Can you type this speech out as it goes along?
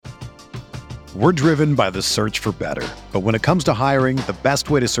We're driven by the search for better. But when it comes to hiring, the best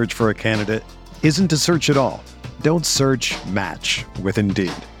way to search for a candidate isn't to search at all. Don't search, match with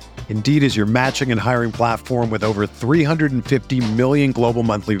Indeed. Indeed is your matching and hiring platform with over 350 million global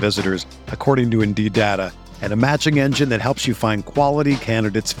monthly visitors, according to Indeed data, and a matching engine that helps you find quality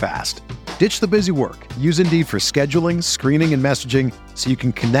candidates fast. Ditch the busy work. Use Indeed for scheduling, screening, and messaging so you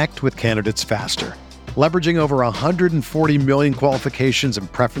can connect with candidates faster. Leveraging over 140 million qualifications and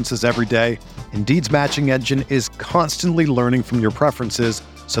preferences every day, Indeed's matching engine is constantly learning from your preferences,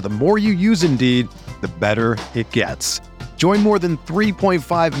 so the more you use Indeed, the better it gets. Join more than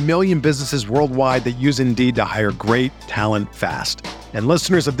 3.5 million businesses worldwide that use Indeed to hire great talent fast. And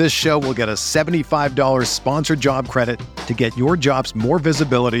listeners of this show will get a $75 sponsored job credit to get your jobs more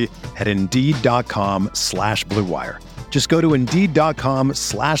visibility at Indeed.com/Blue Wire. Just go to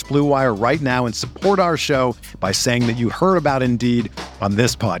Indeed.com/Blue Wire right now and support our show by saying that you heard about Indeed on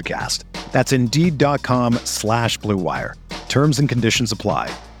this podcast. That's Indeed.com/Blue Wire. Terms and conditions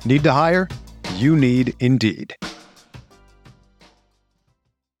apply. Need to hire? You need Indeed.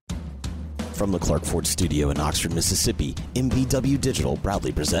 From the Clark Ford Studio in Oxford, Mississippi, MVW Digital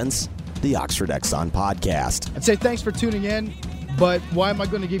proudly presents the Oxford Exxon Podcast. I'd say thanks for tuning in, but why am I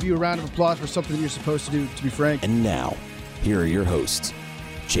going to give you a round of applause for something that you're supposed to do, to be frank? And now, here are your hosts,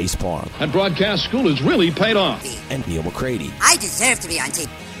 Chase Parham. That broadcast school has really paid off. And Neil McCready. I deserve to be on TV.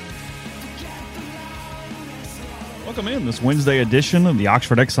 Welcome in this Wednesday edition of the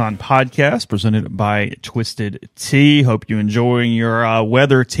Oxford Exxon Podcast, presented by Twisted Tea. Hope you're enjoying your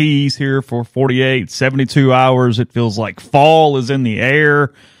weather teas here for 48, 72 hours. It feels like fall is in the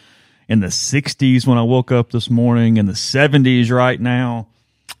air. In the 60s when I woke up this morning, in the 70s right now.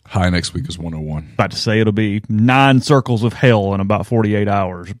 High next week is 101. About to say it'll be 9 circles of hell in about 48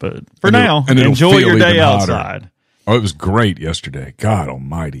 hours. But for now, enjoy your day outside. Oh, it was great yesterday. God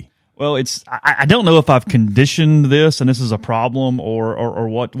almighty. Well, I don't know if I've conditioned this and this is a problem or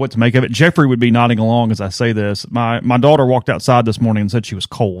what to make of it. Jeffrey would be nodding along as I say this. My daughter walked outside this morning and said she was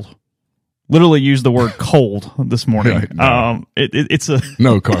cold. Literally used the word cold this morning. No. It's a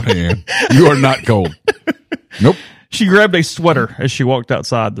no, Carhan. You are not cold. Nope. She grabbed a sweater as she walked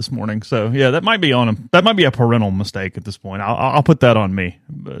outside this morning. So yeah, that might be on him. That might be a parental mistake at this point. I'll put that on me.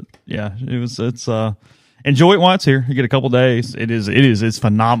 But yeah, it's enjoy it while it's here. You get a couple days. It's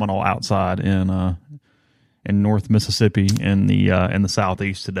phenomenal outside in North Mississippi in the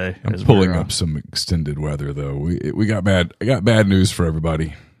southeast today. I'm pulling up some extended weather though. We got bad. I got bad news for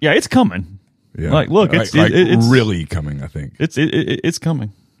everybody. Yeah, it's coming. Yeah, like look, it's really coming. I think it's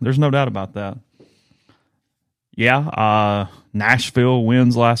coming. There's no doubt about that. Yeah, Nashville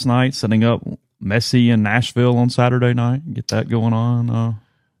wins last night, setting up Messi in Nashville on Saturday night. Get that going on.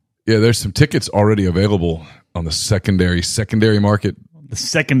 Yeah, there's some tickets already available on the secondary market. The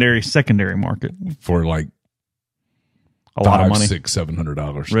secondary market for like a lot of money,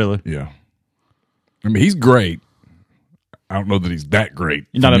 $600-700. Really? Yeah. I mean, he's great. I don't know that he's that great.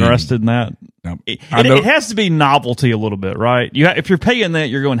 You're not interested in that? No. It has to be novelty a little bit, right? If you're paying that,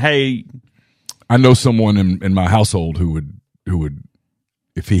 you're going, hey. I know someone in my household who would,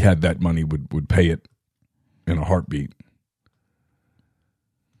 if he had that money, would pay it in a heartbeat.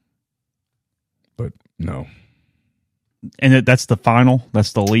 But no. And that's the final?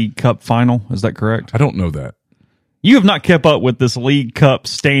 That's the League Cup final? Is that correct? I don't know that. You have not kept up with this League Cup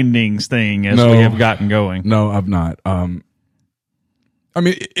standings thing as we have gotten going. No, I've not. I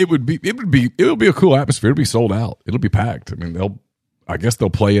mean, it'll be a cool atmosphere. It'll be sold out. It'll be packed. I mean, I guess they'll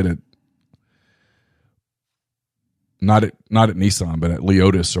play it at not at Nissan, but at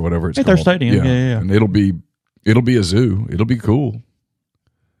Leotis or whatever it's called. At their stadium. Yeah. And it'll be a zoo. It'll be cool.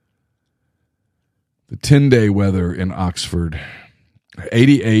 The 10-day weather in Oxford: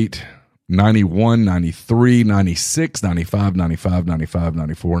 88, 91, 93, 96, 95, 95, 95,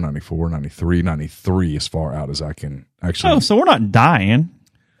 94, 94, 93, 93 as far out as I can actually. Oh, so we're not dying.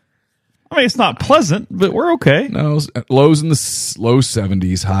 I mean, it's not pleasant, but we're okay. No, lows in the low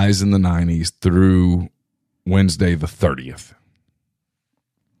 70s, highs in the 90s through Wednesday the 30th.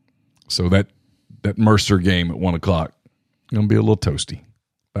 So that Mercer game at 1 o'clock going to be a little toasty.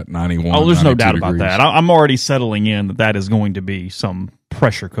 About 91. Oh, there's no doubt degrees. about that. I'm already settling in that is going to be some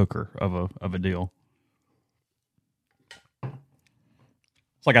pressure cooker of a deal.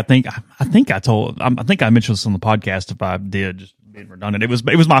 It's like I think I mentioned this on the podcast. If I did, just being redundant, it was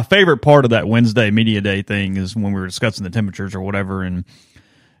my favorite part of that Wednesday media day thing is when we were discussing the temperatures or whatever, and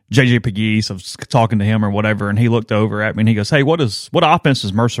JJ Pegues, I was talking to him or whatever, and he looked over at me and he goes, "Hey, what offense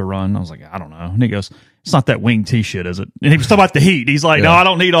does Mercer run?" I was like, "I don't know." And he goes, "It's not that wing T shit, is it?" And he was talking about the heat. He's like, "No, I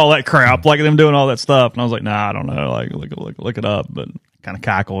don't need all that crap, like them doing all that stuff." And I was like, "Nah, I don't know. Like, look it up." But kind of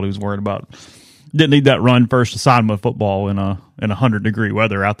cackled. He was worried about didn't need that run first assignment football in 100-degree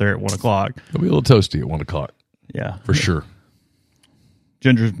weather out there at 1 o'clock. It'll be a little toasty at 1 o'clock. Yeah, for sure.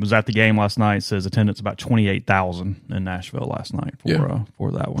 Ginger was at the game last night. Says attendance about 28,000 in Nashville last night for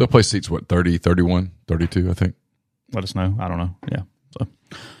that one. They'll play seats, 30, 31, 32, I think. Let us know. I don't know. Yeah. So,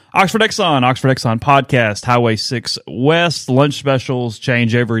 Oxford Exxon podcast, Highway 6 West. Lunch specials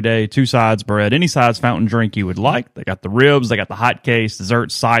change every day. 2 sides bread, any size fountain drink you would like. They got the ribs, they got the hot case,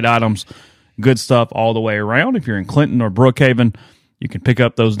 desserts, side items, good stuff all the way around. If you're in Clinton or Brookhaven, you can pick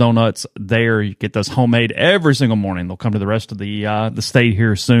up those donuts there. You get those homemade every single morning. They'll come to the rest of the state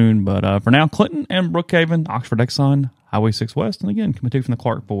here soon. But for now, Clinton and Brookhaven, Oxford Exxon, Highway 6 West. And again, coming to you from the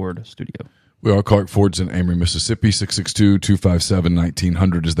Clark Ford studio. We are Clark Ford's in Amory, Mississippi.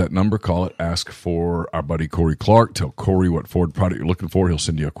 662-257-1900 is that number. Call it. Ask for our buddy Corey Clark. Tell Corey what Ford product you're looking for. He'll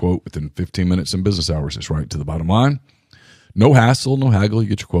send you a quote within 15 minutes in business hours. It's right to the bottom line. No hassle, no haggle. You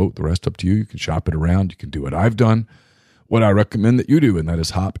get your quote. The rest up to you. You can shop it around. You can do what I've done, what I recommend that you do, and that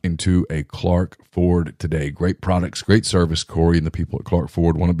is hop into a Clark Ford today. Great products, great service. Corey and the people at Clark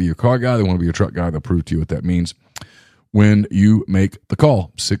Ford want to be your car guy. They want to be your truck guy. They'll prove to you what that means when you make the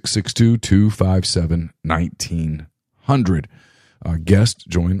call. 662-257-1900. Our guest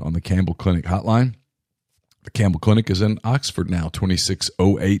joined on the Campbell Clinic hotline. The Campbell Clinic is in Oxford now,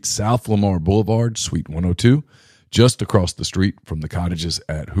 2608 South Lamar Boulevard, Suite 102. Just across the street from the cottages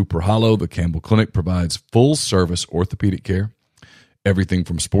at Hooper Hollow, the Campbell Clinic provides full-service orthopedic care. Everything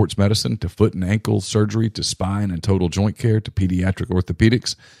from sports medicine to foot and ankle surgery to spine and total joint care to pediatric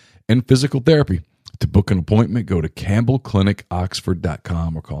orthopedics and physical therapy. To book an appointment, go to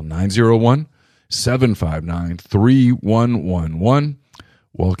campbellclinicoxford.com or call 901-759-3111.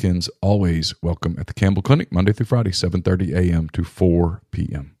 Walk-ins always welcome at the Campbell Clinic, Monday through Friday, 7:30 a.m. to 4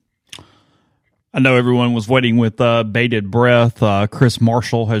 p.m. I know everyone was waiting with bated breath. Chris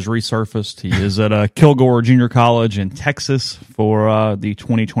Marshall has resurfaced. He is at Kilgore Junior College in Texas for the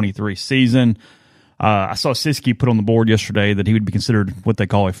 2023 season. I saw Siski put on the board yesterday that he would be considered what they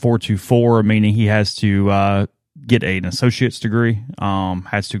call a 4.24, meaning he has to get an associate's degree,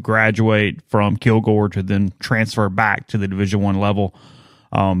 has to graduate from Kilgore to then transfer back to the Division I level.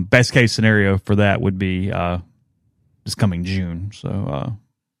 Best case scenario for that would be this coming June. So,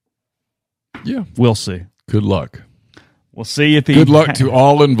 yeah, we'll see. Good luck. We'll see if he. Good luck to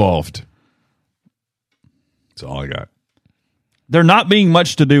all involved. That's all I got. There not being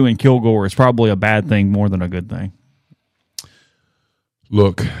much to do in Kilgore is probably a bad thing more than a good thing.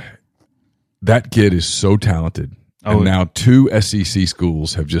 Look, that kid is so talented. Oh, and now 2 SEC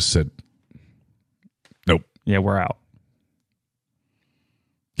schools have just said, nope. Yeah, we're out.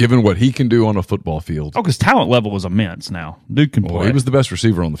 Given what he can do on a football field. Oh, because talent level is immense now. Dude can play. He was the best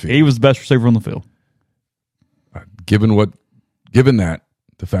receiver on the field. He was the best receiver on the field. Given that,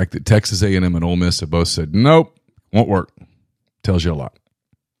 the fact that Texas A&M and Ole Miss have both said, nope, won't work, tells you a lot.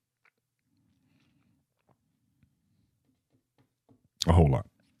 A whole lot.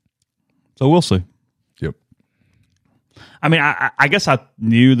 So we'll see. Yep. I mean, I guess I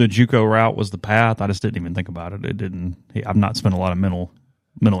knew the JUCO route was the path. I just didn't even think about it. I've not spent a lot of mental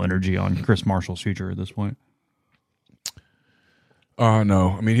energy on Chris Marshall's future at this point.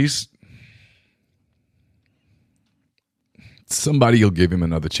 No. I mean, somebody will give him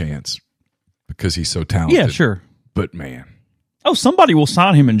another chance because he's so talented. Yeah, sure. But man. Oh, somebody will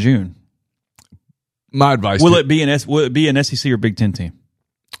sign him in June. My advice. Will it be an SEC or Big Ten team?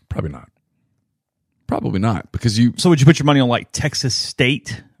 Probably not. Probably not because So would you put your money on like Texas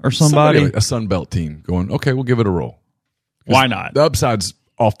State or somebody a Sun Belt team going, okay, we'll give it a roll. Why not? The upside's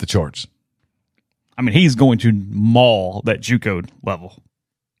off the charts. I mean, he's going to maul that JUCO level.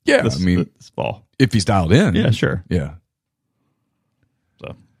 Yeah, this fall. If he's dialed in. Yeah, sure. Yeah.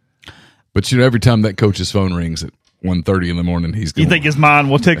 So, but every time that coach's phone rings at 1:30 in the morning, he's going. You think his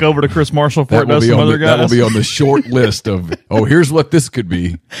mind will tick over to Chris Marshall before it does some other guys? That will be on the short list of, here's what this could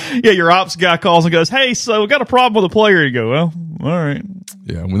be. Yeah, your ops guy calls and goes, hey, so we got a problem with a player. You go, well, all right.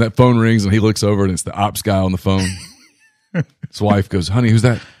 Yeah, when that phone rings and he looks over and it's the ops guy on the phone, his wife goes, honey, who's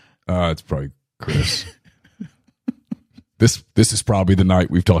that? It's probably Chris. This is probably the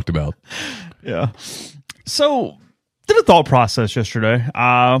night we've talked about. Yeah. So, did a thought process yesterday.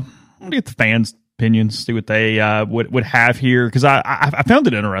 I'm going to get the fans' opinions, see what they would have here, because I found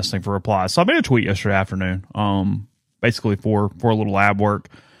it interesting for replies. So I made a tweet yesterday afternoon, basically for a little lab work.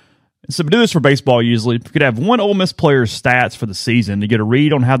 So we do this for baseball usually. If you could have one Ole Miss player's stats for the season to get a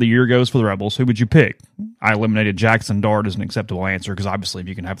read on how the year goes for the Rebels, who would you pick? I eliminated Jackson Dart as an acceptable answer because obviously if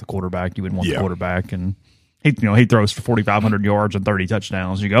you can have the quarterback, you would want the quarterback. And he throws for 4,500 yards and 30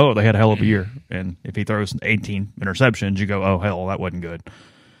 touchdowns. You go, oh, they had a hell of a year. And if he throws 18 interceptions, you go, oh, hell, that wasn't good.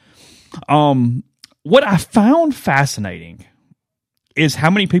 What I found fascinating is how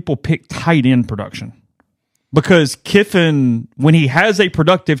many people pick tight end production. Because Kiffin, when he has a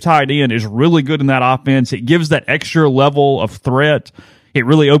productive tight end, is really good in that offense. It gives that extra level of threat. It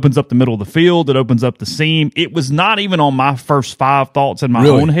really opens up the middle of the field. It opens up the seam. It was not even on my first 5 thoughts in my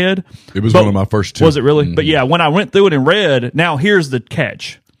own head. It was one of my first 2. Was it really? Mm-hmm. But yeah, when I went through it and read, now here's the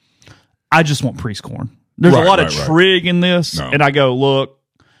catch. I just want Prieskorn. There's a lot of trig in this, and I go, look,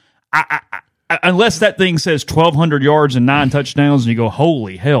 I unless that thing says 1,200 yards and 9 touchdowns, and you go,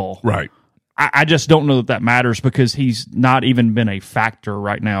 holy hell. Right. I just don't know that matters because he's not even been a factor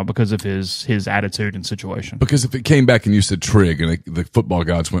right now because of his attitude and situation. Because if it came back and you said trig and the football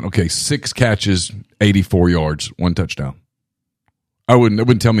gods went, okay, 6 catches, 84 yards, 1 touchdown. It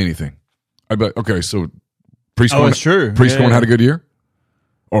wouldn't tell me anything. I'd be like, okay, so Prieskorn had a good year?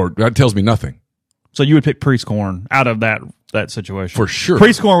 Or that tells me nothing. So you would pick Prieskorn out of that situation? For sure.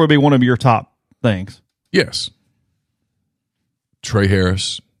 Prieskorn would be one of your top things. Yes. Trey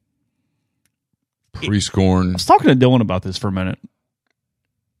Harris. Prieskorn. I was talking to Dylan about this for a minute.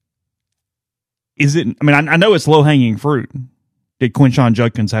 Is it? I mean, I know it's low hanging fruit. Did Quinshon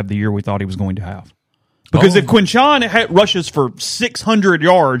Judkins have the year we thought he was going to have? Because if Quinshon rushes for 600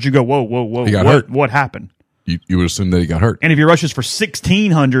 yards, you go, whoa, he got hurt. What happened? You would assume that he got hurt. And if he rushes for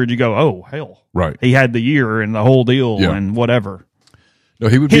 1,600, you go, oh hell, right? He had the year and the whole deal and whatever. No,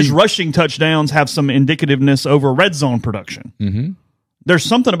 his rushing touchdowns have some indicativeness over red zone production. Mm-hmm. There's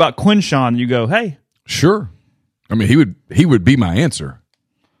something about Quinshon. You go, hey. Sure. I mean, he would be my answer.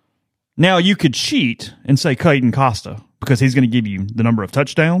 Now, you could cheat and say Caden Costa because he's going to give you the number of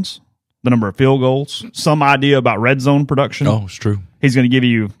touchdowns, the number of field goals, some idea about red zone production. Oh, it's true. He's going to give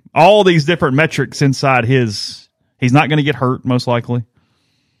you all these different metrics inside his. He's not going to get hurt, most likely.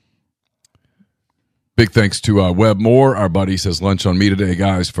 Big thanks to Webb Moore. Our buddy says, lunch on me today,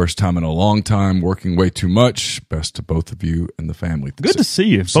 guys. First time in a long time. Working way too much. Best to both of you and the family. Good to see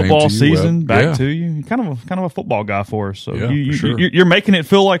you. Football season, back to you. You're kind of a football guy for us. So you're making it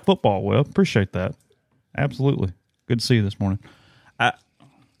feel like football. Well, appreciate that. Absolutely. Good to see you this morning. I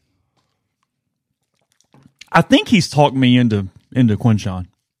think he's talked me into Quinshon.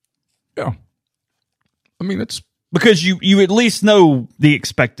 Yeah. I mean, it's because you at least know the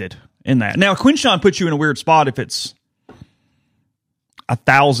expected in that. Now, Quinshon puts you in a weird spot if it's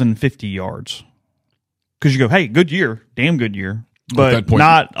 1,050 yards. Because you go, hey, good year, damn good year, but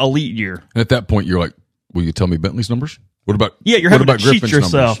not elite year. And at that point, you're like, will you tell me Bentley's numbers? What about you're having to cheat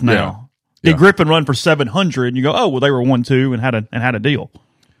yourself numbers? now. Yeah. Did Griffin run for 700? And you go, oh, well, they were 1-2 and had a deal.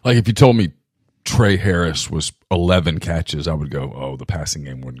 Like if you told me Trey Harris was 11 catches, I would go, oh, the passing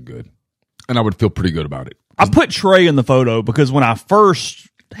game wasn't good. And I would feel pretty good about it. I put Trey in the photo because when I first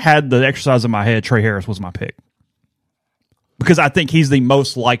had the exercise in my head, Trey Harris was my pick. Because I think he's the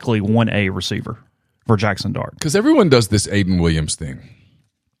most likely 1A receiver for Jackson Dart. Because everyone does this Aiden Williams thing.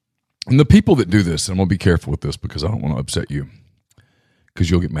 And the people that do this, and I'm going to be careful with this because I don't want to upset you.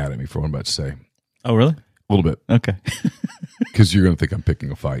 Because you'll get mad at me for what I'm about to say. Oh, really? A little bit. Okay. Because you're going to think I'm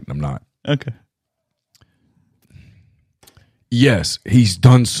picking a fight, and I'm not. Okay. Yes, he's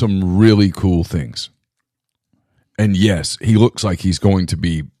done some really cool things. And yes, he looks like he's going to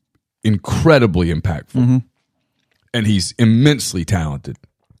be incredibly impactful. Mm-hmm. And he's immensely talented.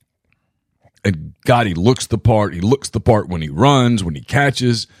 And God, he looks the part. He looks the part when he runs, when he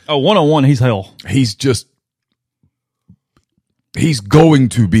catches. Oh, one-on-one, he's hell. He's going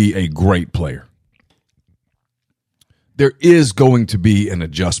to be a great player. There is going to be an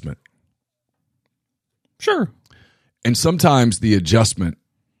adjustment. Sure. And sometimes the adjustment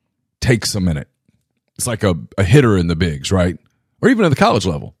takes a minute. It's like a hitter in the bigs, right? Or even at the college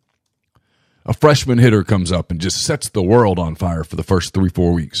level. A freshman hitter comes up and just sets the world on fire for the first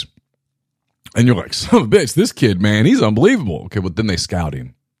 3-4 weeks. And you're like, son of a bitch, this kid, man, he's unbelievable. Okay, well, then they scout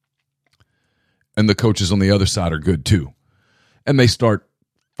him. And the coaches on the other side are good too. And they start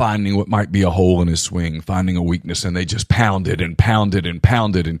finding what might be a hole in his swing, finding a weakness, and they just pound it and pound it and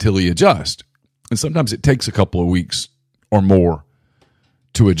pound it until he adjusts. And sometimes it takes a couple of weeks or more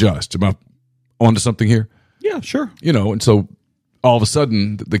to adjust. Am I onto something here? Yeah, sure. You know, and so all of a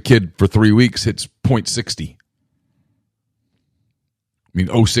sudden, the kid for 3 weeks hits .60. I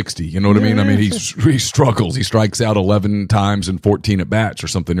mean, 060, you know what I mean? I mean, he struggles. He strikes out 11 times and 14 at bats or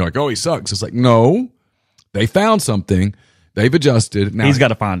something. You're like, oh, he sucks. It's like, no, they found something. They've adjusted. Now he's got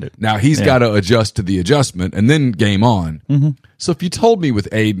to find it. Now he's got to adjust to the adjustment and then game on. Mm-hmm. So if you told me with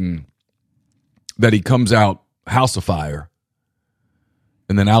Aiden that he comes out house of fire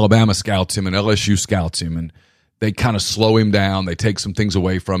and then Alabama scouts him and LSU scouts him, and they kind of slow him down. They take some things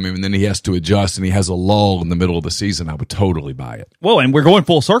away from him, and then he has to adjust, and he has a lull in the middle of the season. I would totally buy it. Well, and we're going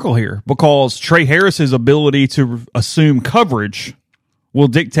full circle here because Trey Harris's ability to assume coverage will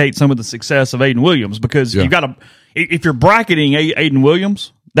dictate some of the success of Aiden Williams, because you got to, if you're bracketing Aiden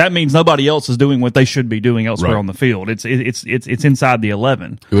Williams, that means nobody else is doing what they should be doing elsewhere on the field. It's inside the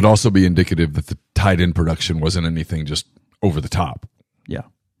 11. It would also be indicative that the tight end production wasn't anything just over the top. Yeah.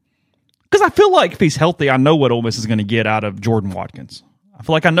 Because I feel like if he's healthy, I know what Ole Miss is going to get out of Jordan Watkins. I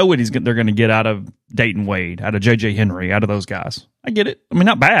feel like I know what they're going to get out of Dayton Wade, out of J.J. Henry, out of those guys. I get it. I mean,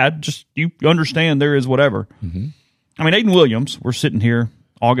 not bad. Just you understand there is whatever. Mm-hmm. I mean, Aiden Williams, we're sitting here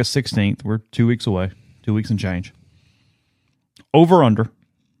August 16th. We're 2 weeks away, 2 weeks and change. Over under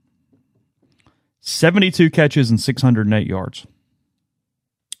 72 catches and 608 yards.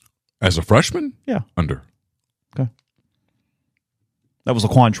 As a freshman? Yeah. Under. Okay. That was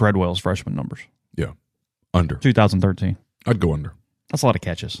Laquan Treadwell's freshman numbers. Yeah. Under. 2013. I'd go under. That's a lot of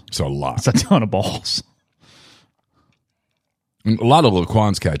catches. It's a lot. That's a ton of balls. And a lot of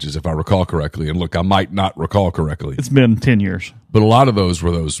Laquan's catches, if I recall correctly, and look, I might not recall correctly. It's been 10 years. But a lot of those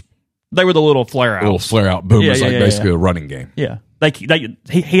were those. They were the little flare-outs. Little flare-out boomers, basically a running game. Yeah.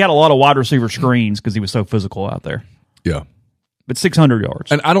 He had a lot of wide receiver screens because he was so physical out there. Yeah. But 600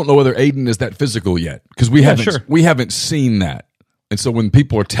 yards. And I don't know whether Aiden is that physical yet, because we haven't seen that. And so when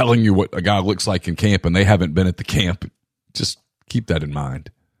people are telling you what a guy looks like in camp and they haven't been at the camp, just keep that in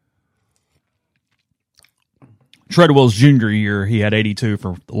mind. Treadwell's junior year, he had 82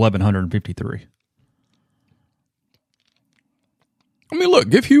 for 1,153. I mean, look,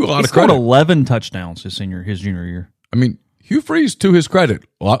 give Hugh a lot of credit. He scored 11 touchdowns his junior year. I mean, Hugh Freeze, to his credit,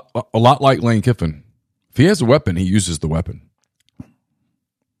 a lot like Lane Kiffin. If he has a weapon, he uses the weapon.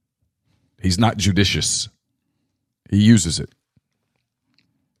 He's not judicious. He uses it.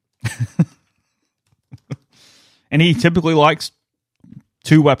 And he typically likes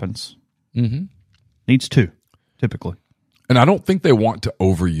two weapons. Mm-hmm. Needs two, typically. And I don't think they want to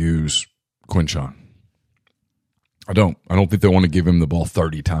overuse Quinshon. I don't think they want to give him the ball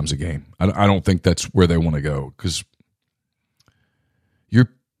 30 times a game. I don't think that's where they want to go, because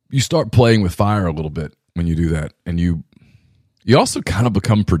you start playing with fire a little bit when you do that, and you also kind of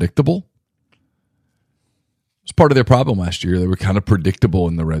become predictable. It's part of their problem last year. They were kind of predictable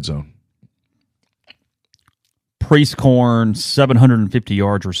in the red zone. Priestcorn, 750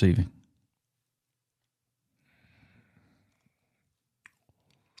 yards receiving.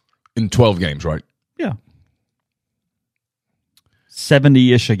 In 12 games, right? Yeah.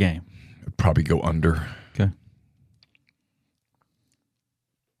 70-ish a game. I'd probably go under. Okay.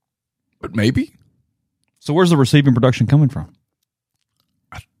 But maybe. So where's the receiving production coming from?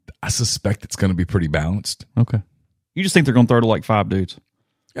 I suspect it's going to be pretty balanced. Okay. You just think they're going to throw to like 5 dudes?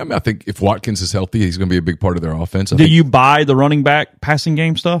 Yeah, I mean, I think if Watkins is healthy, he's going to be a big part of their offense. Do you buy the running back passing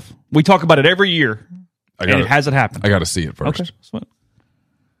game stuff? We talk about it every year, and it hasn't happened. I got to see it first. Okay.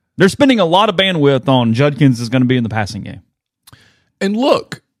 They're spending a lot of bandwidth on Judkins is going to be in the passing game. And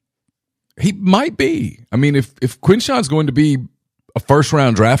look, he might be. I mean, if Quinshon's going to be a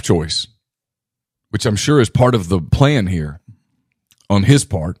first-round draft choice, which I'm sure is part of the plan here on his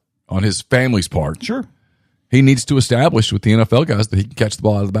part, on his family's part. Sure. He needs to establish with the NFL guys that he can catch the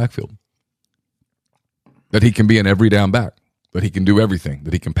ball out of the backfield, that he can be an every down back, that he can do everything,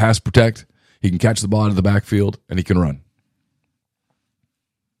 that he can pass protect, he can catch the ball out of the backfield, and he can run.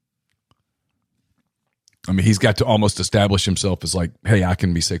 I mean, he's got to almost establish himself as like, hey, I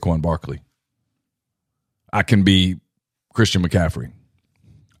can be Saquon Barkley. I can be Christian McCaffrey.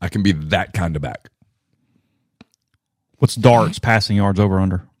 I can be that kind of back. What's Dart's passing yards over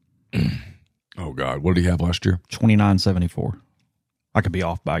under? Oh, God. What did he have last year? 29.74. I could be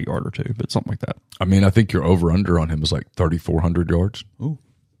off by a yard or two, but something like that. I mean, I think your over-under on him is like 3,400 yards. Ooh.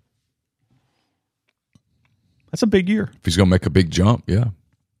 That's a big year. If he's going to make a big jump, yeah.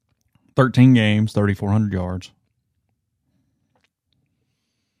 13 games, 3,400 yards.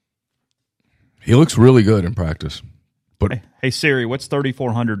 He looks really good in practice. But Hey Siri, what's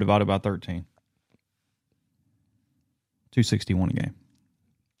 3,400 divided by 13? 261 a game.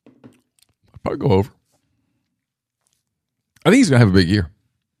 I'd probably go over. I think he's going to have a big year.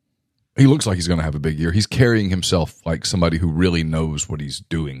 He looks like he's going to have a big year. He's carrying himself like somebody who really knows what he's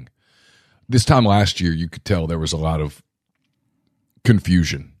doing. This time last year, you could tell there was a lot of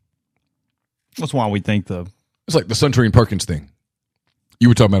confusion. That's why we think it's like the Suntarine Perkins thing. You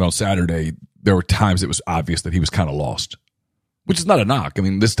were talking about on Saturday, there were times it was obvious that he was kind of lost, which is not a knock. I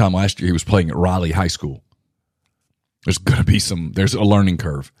mean, this time last year, he was playing at Raleigh High School. There's going to be there's a learning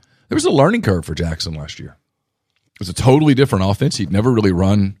curve. There was a learning curve for Jackson last year. was a totally different offense. He'd never really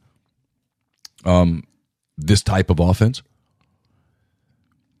run this type of offense.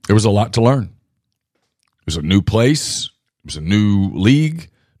 There was a lot to learn. It was a new place. It was a new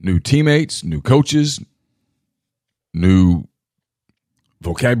league, new teammates, new coaches, new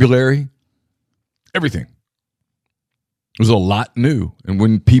vocabulary, everything. It was a lot new. And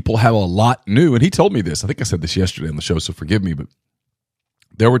when people have a lot new, and he told me this, I think I said this yesterday on the show, so forgive me, but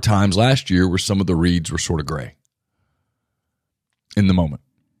there were times last year where some of the reads were sort of gray in the moment.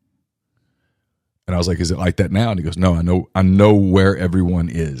 And I was like, is it like that now? And he goes, no, I know where everyone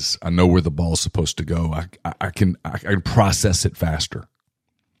is. I know where the ball's supposed to go. I can process it faster.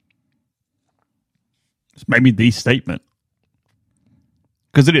 It's maybe the statement.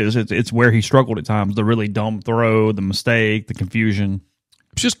 Because it is. It's where he struggled at times. The really dumb throw, the mistake, the confusion.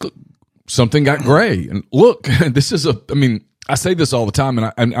 It's just something got gray. And look, this is I say this all the time,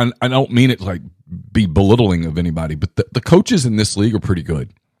 and I don't mean it to like be belittling of anybody, but the coaches in this league are pretty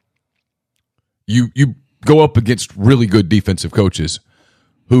good. You go up against really good defensive coaches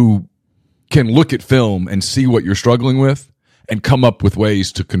who can look at film and see what you're struggling with and come up with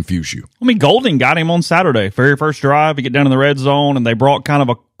ways to confuse you. I mean, Golding got him on Saturday. Very first drive, he get down in the red zone, and they brought kind of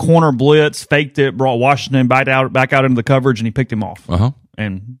a corner blitz, faked it, brought Washington back out into the coverage, and he picked him off.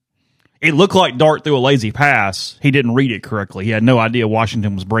 And it looked like Dart threw a lazy pass. He didn't read it correctly. He had no idea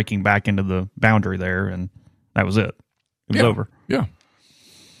Washington was breaking back into the boundary there, and that was it. It was over. Yeah.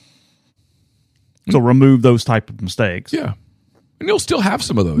 So remove those type of mistakes. Yeah. And he'll still have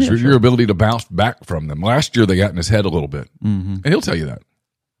some of those. Your ability to bounce back from them. Last year, they got in his head a little bit. Mm-hmm. And he'll tell you that.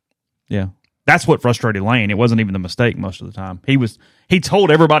 Yeah. That's what frustrated Lane. It wasn't even the mistake most of the time. He told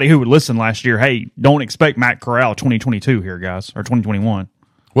everybody who would listen last year, hey, don't expect Matt Corral 2022 here, guys, or 2021.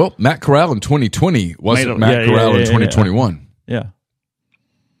 Well, Matt Corral in 2020 wasn't Matt Corral in 2021. Yeah.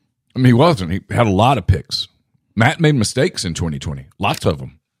 I mean, he wasn't. He had a lot of picks. Matt made mistakes in 2020. Lots of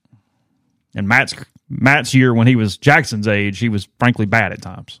them. And Matt's year when he was Jackson's age, he was frankly bad at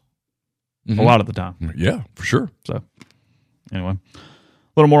times. Mm-hmm. A lot of the time. Yeah, for sure. So, anyway. A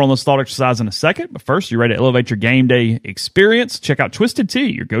little more on this thought exercise in a second, but first, you're ready to elevate your game day experience. Check out Twisted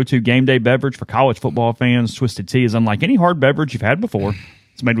Tea, your go-to game day beverage for college football fans. Twisted Tea is unlike any hard beverage you've had before.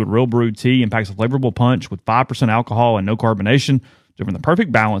 It's made with real brewed tea and packs a flavorful punch with 5% alcohol and no carbonation, delivering the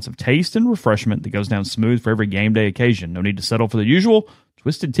perfect balance of taste and refreshment that goes down smooth for every game day occasion. No need to settle for the usual.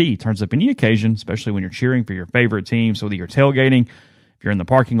 Twisted Tea turns up any occasion, especially when you're cheering for your favorite team. So whether you're tailgating, if you're in the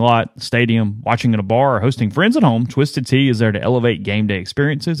parking lot, the stadium, watching at a bar, or hosting friends at home, Twisted Tea is there to elevate game day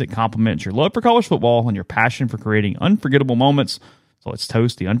experiences. It complements your love for college football and your passion for creating unforgettable moments. So let's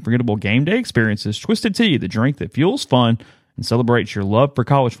toast the unforgettable game day experiences. Twisted Tea, the drink that fuels fun and celebrates your love for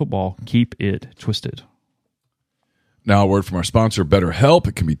college football. Keep it twisted. Now, a word from our sponsor, BetterHelp.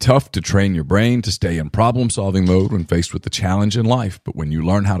 It can be tough to train your brain to stay in problem-solving mode when faced with a challenge in life. But when you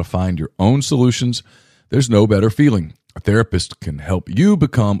learn how to find your own solutions, there's no better feeling. A therapist can help you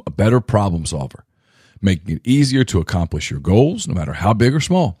become a better problem solver, making it easier to accomplish your goals, no matter how big or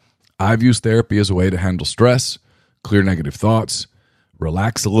small. I've used therapy as a way to handle stress, clear negative thoughts,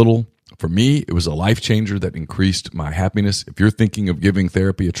 relax a little. For me, it was a life changer that increased my happiness. If you're thinking of giving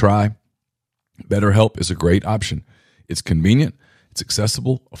therapy a try, BetterHelp is a great option. It's convenient, it's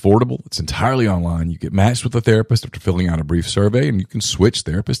accessible, affordable, it's entirely online. You get matched with a therapist after filling out a brief survey, and you can switch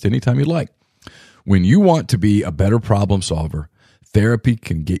therapists anytime you like. When you want to be a better problem solver, therapy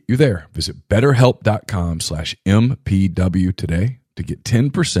can get you there. Visit betterhelp.com/MPW today to get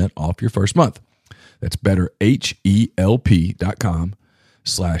 10% off your first month. That's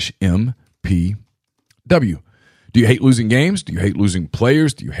betterhelp.com/MPW. Do you hate losing games? Do you hate losing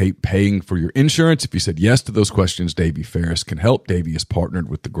players? Do you hate paying for your insurance? If you said yes to those questions, Davey Ferris can help. Davey is partnered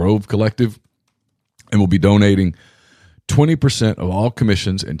with the Grove Collective and will be donating 20% of all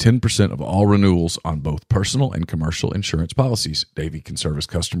commissions and 10% of all renewals on both personal and commercial insurance policies. Davey can service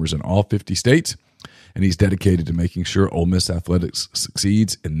customers in all 50 states, and he's dedicated to making sure Ole Miss Athletics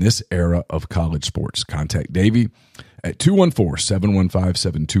succeeds in this era of college sports. Contact Davey at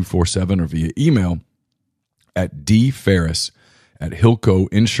 214-715-7247 or via email at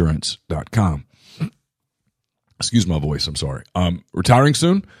dferris@hillcoinsurance.com. Excuse my voice, I'm sorry. Retiring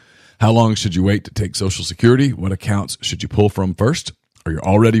soon? How long should you wait to take Social Security? What accounts should you pull from first? Are you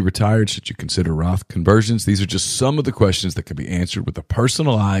already retired? Should you consider Roth conversions? These are just some of the questions that can be answered with a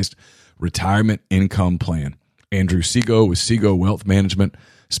personalized retirement income plan. Andrew Sego with Sego Wealth Management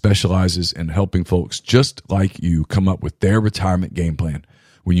specializes in helping folks just like you come up with their retirement game plan.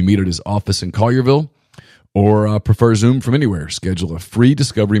 When you meet at his office in Collierville, or prefer Zoom from anywhere, schedule a free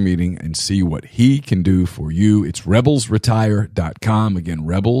discovery meeting and see what he can do for you. It's rebelsretire.com. Again,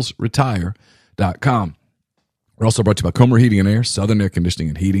 rebelsretire.com. We're also brought to you by Comer Heating and Air, Southern Air Conditioning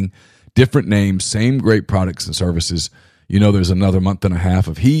and Heating. Different names, same great products and services. You know there's another month and a half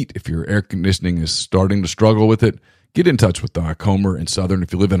of heat. If your air conditioning is starting to struggle with it, get in touch with Comer and Southern.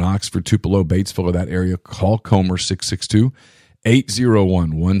 If you live in Oxford, Tupelo, Batesville, or that area, call Comer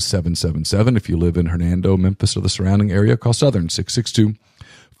 662-801-1777. If you live in Hernando, Memphis, or the surrounding area, call Southern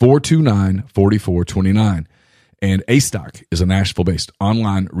 662-429-4429. And A-Stock is a Nashville-based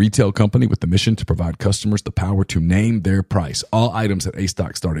online retail company with the mission to provide customers the power to name their price. All items at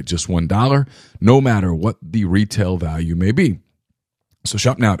A-Stock start at just $1, no matter what the retail value may be. So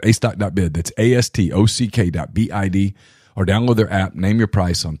shop now at astock.bid. That's ASTOCK.BID. Or download their app, name your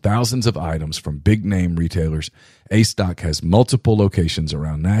price on thousands of items from big-name retailers. A-Stock has multiple locations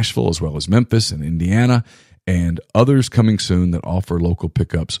around Nashville as well as Memphis and Indiana, and others coming soon that offer local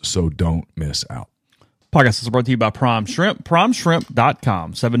pickups, so don't miss out. Podcast is brought to you by Prime Shrimp,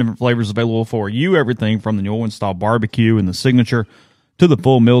 primeshrimp.com. 7 different flavors available for you. Everything from the New Orleans-style barbecue and the signature to the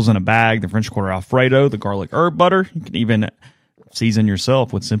full meals in a bag, the French Quarter Alfredo, the garlic herb butter. You can even season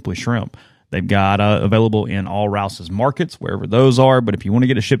yourself with Simply Shrimp. They've got available in all Rouse's markets, wherever those are. But if you want to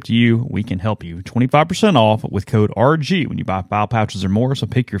get it shipped to you, we can help you. 25% off with code RG when you buy 5 pouches or more. So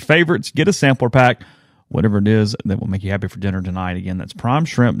pick your favorites, get a sampler pack, whatever it is that will make you happy for dinner tonight. Again, that's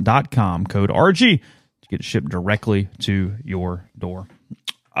primeshrimp.com, code RG. Get it shipped directly to your door.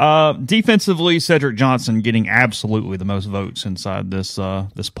 Defensively, Cedric Johnson getting absolutely the most votes inside this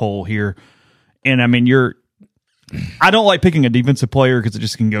poll here. And I mean, I don't like picking a defensive player because it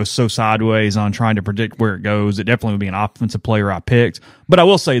just can go so sideways on trying to predict where it goes. It definitely would be an offensive player I picked. But I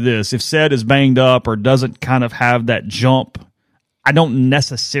will say this, if Ced is banged up or doesn't kind of have that jump, I don't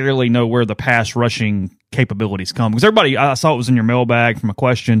necessarily know where the pass rushing capabilities come. Because everybody, I saw it was in your mailbag from a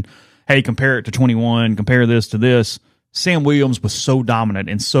question, hey, compare it to 21, compare this to this. Sam Williams was so dominant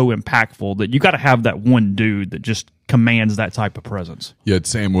and so impactful that you got to have that one dude that just commands that type of presence. You had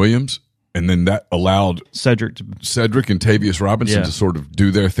Sam Williams, and then that allowed Cedric and Tavius Robinson to sort of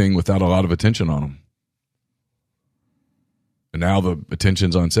do their thing without a lot of attention on them. And now the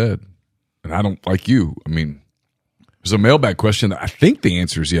attention's on Ced. And I don't like you. I mean, there's a mailbag question. I think the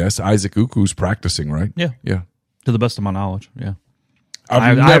answer is yes. Isaac Uku's practicing, right? Yeah. Yeah. To the best of my knowledge, yeah.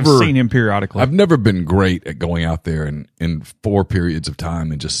 I've seen him periodically. I've never been great at going out there in 4 periods of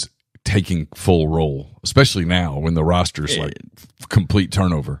time and just taking full roll, especially now when the roster's like complete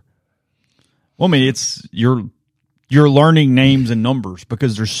turnover. Well, I mean, it's you're learning names and numbers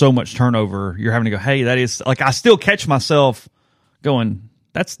because there's so much turnover. You're having to go, hey, that is like I still catch myself going,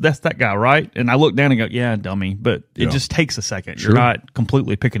 that's that guy, right? And I look down and go, yeah, dummy. But it just takes a second. Sure. You're not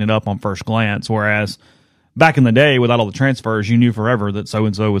completely picking it up on first glance, whereas back in the day, without all the transfers, you knew forever that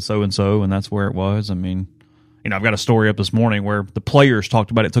so-and-so was so-and-so, and that's where it was. I mean, I've got a story up this morning where the players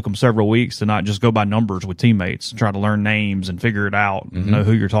talked about it took them several weeks to not just go by numbers with teammates, try to learn names and figure it out, and know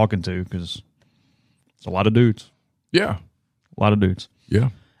who you're talking to, because it's a lot of dudes. Yeah. A lot of dudes. Yeah.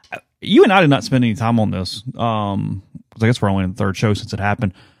 You and I did not spend any time on this, because I guess we're only in the third show since it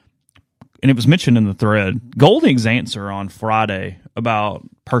happened, and it was mentioned in the thread. Golding's answer on Friday about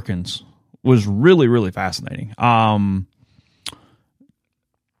Perkins was really, really fascinating.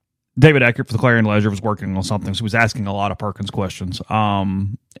 David Eckert for the Clarion Ledger was working on something, so he was asking a lot of Perkins questions.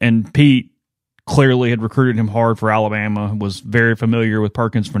 And Pete clearly had recruited him hard for Alabama, was very familiar with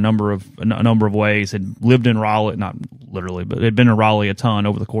Perkins for a number of ways, had lived in Raleigh, not literally, but had been in Raleigh a ton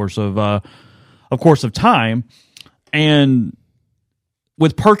over the course of time. And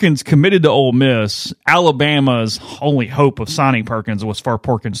with Perkins committed to Ole Miss, Alabama's only hope of signing Perkins was for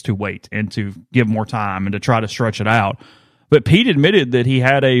Perkins to wait and to give more time and to try to stretch it out. But Pete admitted that he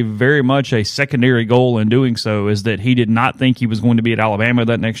had very much a secondary goal in doing so, is that he did not think he was going to be at Alabama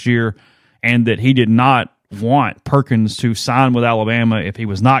that next year, and that he did not want Perkins to sign with Alabama if he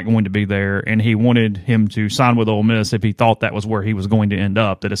was not going to be there, and he wanted him to sign with Ole Miss if he thought that was where he was going to end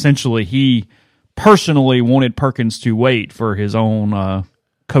up. That essentially he personally wanted Perkins to wait for his own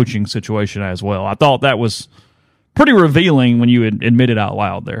coaching situation as well. I thought that was pretty revealing when you admit it out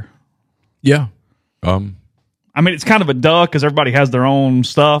loud there. Yeah. I mean, it's kind of a duh because everybody has their own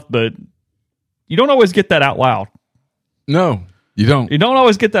stuff, but you don't always get that out loud. No, you don't. You don't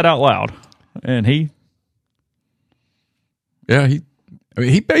always get that out loud. And he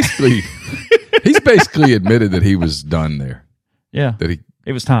basically he's basically admitted that he was done there. Yeah. That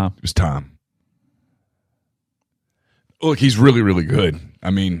it was time. It was time. Look, he's really, really good.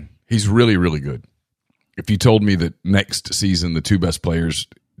 I mean, he's really, really good. If you told me that next season the 2 best players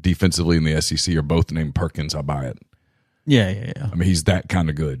defensively in the SEC are both named Perkins, I'll buy it. Yeah. I mean, he's that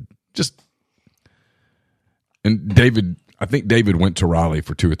kind of good. And David, I think David went to Raleigh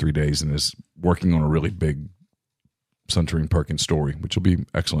for 2 or 3 days and is working on a really big Suntarine Perkins story, which will be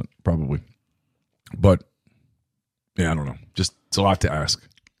excellent, probably. But, yeah, I don't know. Just, it's a lot to ask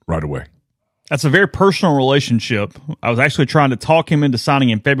right away. That's a very personal relationship. I was actually trying to talk him into signing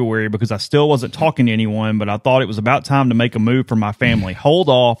in February because I still wasn't talking to anyone, but I thought it was about time to make a move for my family. Hold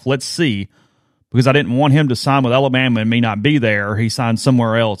off. Let's see. Because I didn't want him to sign with Alabama and me not be there, or he signed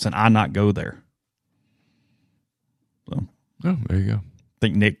somewhere else and I not go there. So, oh, there you go. I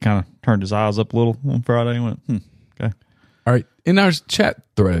think Nick kind of turned his eyes up a little on Friday and went, okay. All right. In our chat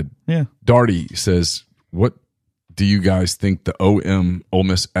thread, Darty says, what do you guys think the Ole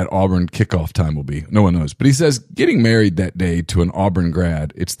Miss at Auburn kickoff time will be? No one knows. But he says, getting married that day to an Auburn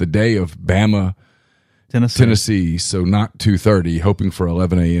grad, it's the day of Bama, Tennessee, so not 2:30, hoping for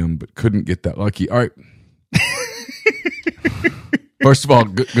 11 a.m., but couldn't get that lucky. All right. First of all,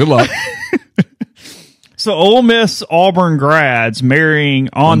 good luck. So Ole Miss Auburn grads marrying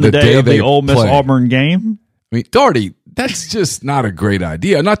on the day of the Ole Miss Auburn game? I mean, Darty, that's just not a great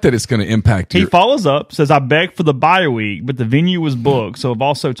idea. Not that it's going to impact He follows up, says, I begged for the bye week, but the venue was booked, so I've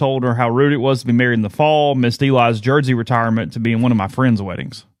also told her how rude it was to be married in the fall, missed Eli's jersey retirement to be in one of my friends'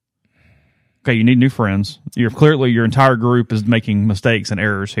 weddings. Okay, you need new friends. Your entire group is making mistakes and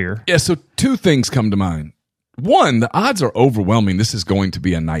errors here. Yeah, so two things come to mind. One, the odds are overwhelming this is going to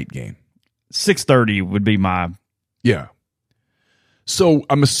be a night game. 6:30 would be my... Yeah. So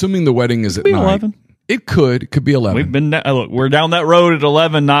I'm assuming the wedding is at 9. 11. It could be 11. We've been look, we're down that road at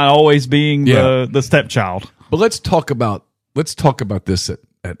 11, not always being the stepchild. But let's talk about this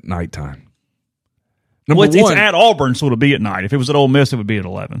at nighttime. It's at Auburn, so it'll be at night. If it was at Ole Miss, it would be at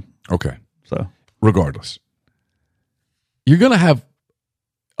 11. Okay. So regardless, you're going to have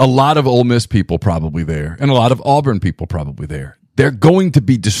a lot of Ole Miss people probably there and a lot of Auburn people probably there. They're going to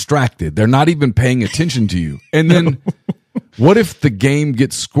be distracted. They're not even paying attention to you. And then what if the game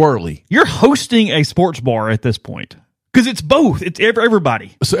gets squirrely? You're hosting a sports bar at this point because it's both. It's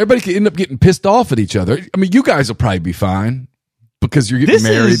everybody. So everybody could end up getting pissed off at each other. I mean, you guys will probably be fine because you're getting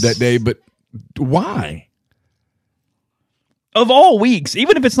married that day, but why? Of all weeks,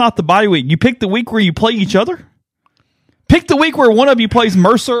 even if it's not the bye week, you pick the week where you play each other. Pick the week where one of you plays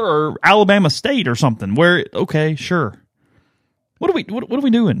Mercer or Alabama State or something. Where okay, sure. What are we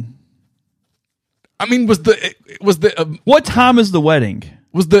doing? I mean, what time is the wedding?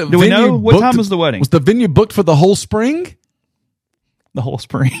 Do we know what time is the wedding? Was the venue booked for the whole spring? The whole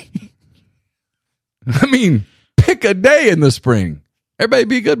spring. I mean, pick a day in the spring. Everybody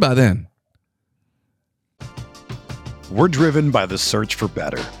be good by then. We're driven by the search for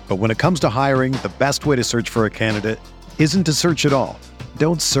better. But when it comes to hiring, the best way to search for a candidate isn't to search at all.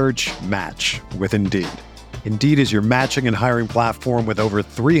 Don't search, match with Indeed. Indeed is your matching and hiring platform with over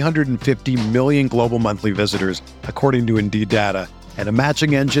 350 million global monthly visitors, according to Indeed data, and a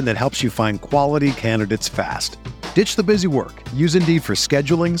matching engine that helps you find quality candidates fast. Ditch the busy work. Use Indeed for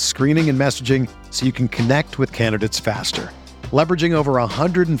scheduling, screening, and messaging so you can connect with candidates faster. Leveraging over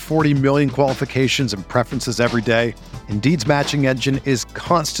 140 million qualifications and preferences every day, Indeed's matching engine is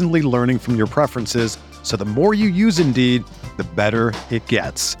constantly learning from your preferences, so the more you use Indeed, the better it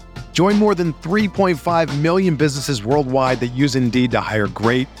gets. Join more than 3.5 million businesses worldwide that use Indeed to hire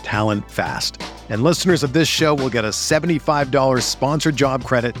great talent fast. And listeners of this show will get a $75 sponsored job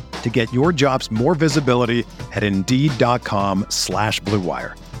credit to get your jobs more visibility at Indeed.com/Blue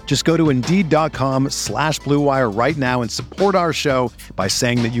Wire. Just go to Indeed.com/Blue Wire right now and support our show by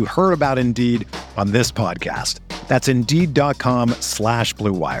saying that you heard about Indeed on this podcast. That's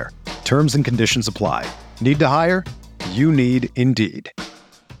Indeed.com/Blue Wire. Terms and conditions apply. Need to hire? You need Indeed.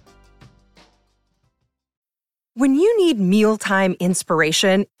 When you need mealtime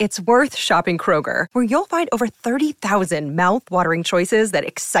inspiration, it's worth shopping Kroger, where you'll find over 30,000 mouth-watering choices that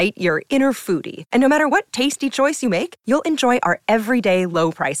excite your inner foodie. And no matter what tasty choice you make, you'll enjoy our everyday low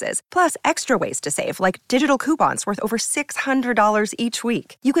prices, plus extra ways to save, like digital coupons worth over $600 each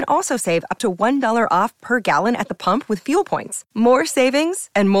week. You can also save up to $1 off per gallon at the pump with fuel points. More savings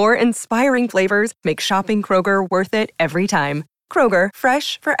and more inspiring flavors make shopping Kroger worth it every time. Kroger,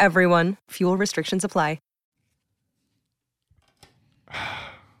 fresh for everyone. Fuel restrictions apply.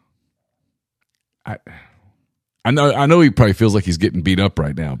 I know he probably feels like he's getting beat up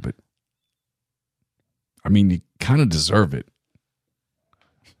right now, but I mean, you kind of deserve it.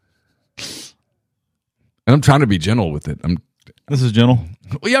 And I'm trying to be gentle with it. This is gentle.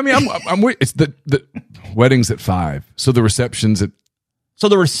 Well, yeah, I mean, I'm it's the wedding's at 5, so the reception's at. So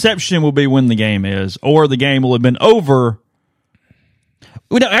the reception will be when the game is, or the game will have been over.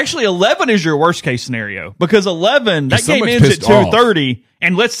 Well, actually, 11 is your worst case scenario because 11 that game ends at 2:30,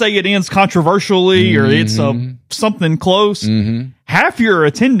 and let's say it ends controversially or it's something close. Half your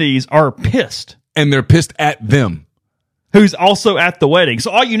attendees are pissed, and they're pissed at them. who's also at the wedding.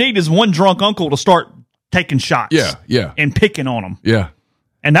 So all you need is one drunk uncle to start taking shots. Yeah. And picking on them. Yeah.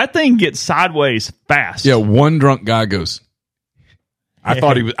 And that thing gets sideways fast. Yeah, one drunk guy goes, I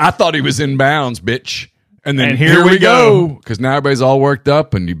thought he was in bounds, bitch. And then here we go. Because now everybody's all worked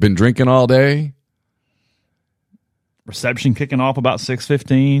up and you've been drinking all day. Reception kicking off about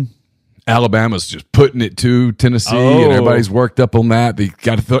 6:15. Alabama's just putting it to Tennessee, and everybody's worked up on that. They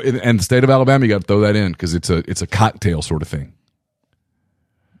got to throw, and the state of Alabama, you got to throw that in because it's a cocktail sort of thing.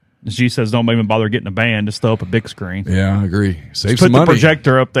 She says, "Don't even bother getting a band; just throw up a big screen." Yeah, I agree. Save just some money. Put the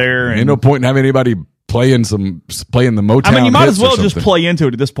projector up there. Ain't no point in having anybody playing the Motown. I mean, you might as well just play into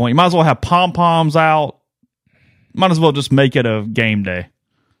it at this point. You might as well have pom poms out. Might as well just make it a game day.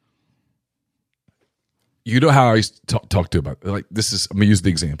 You know how I used to talk to about like this is. I'm gonna use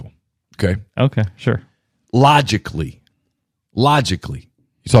the example. Okay, sure. Logically,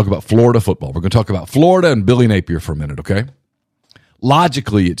 you talk about Florida football. We're going to talk about Florida and Billy Napier for a minute, okay?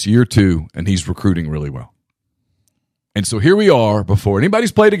 Logically, it's year 2, and he's recruiting really well. And so here we are before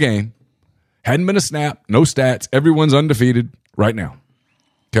anybody's played a game, hadn't been a snap, no stats, everyone's undefeated right now,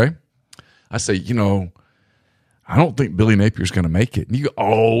 okay? I say, I don't think Billy Napier's going to make it. And you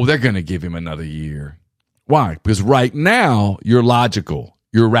go, they're going to give him another year. Why? Because right now, you're logical,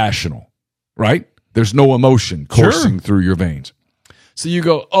 you're rational. Right? There's no emotion coursing through your veins. So you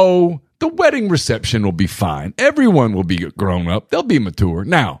go, the wedding reception will be fine. Everyone will be grown up. They'll be mature.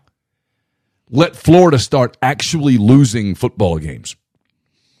 Now, let Florida start actually losing football games.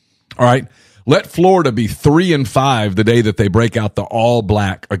 All right? Let Florida be 3-5 the day that they break out the all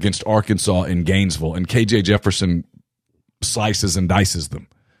black against Arkansas in Gainesville and KJ Jefferson slices and dices them.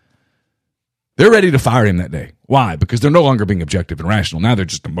 They're ready to fire him that day. Why? Because they're no longer being objective and rational. Now they're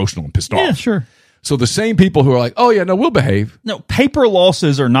just emotional and pissed off. Yeah, sure. So the same people who are like, we'll behave. No, paper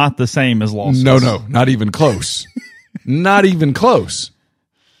losses are not the same as losses. No, not even close. Not even close.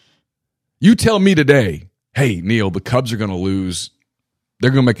 You tell me today, hey, Neil, the Cubs are going to lose. They're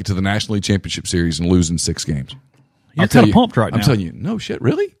going to make it to the National League Championship Series and lose in 6 games. You're kind of pumped right now. I'm telling you, no shit,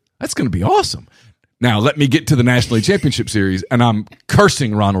 really? That's going to be awesome. Now, let me get to the National League Championship Series, and I'm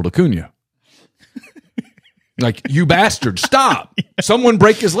cursing Ronald Acuna. Like, you bastard, stop. Someone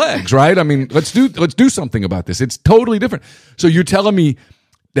break his legs, right? I mean, let's do something about this. It's totally different. So you're telling me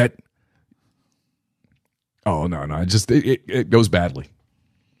that it goes badly.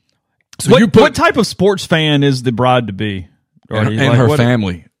 So what type of sports fan is the bride to be? And her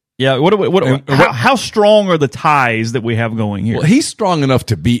family. Yeah, how strong are the ties that we have going here? Well, he's strong enough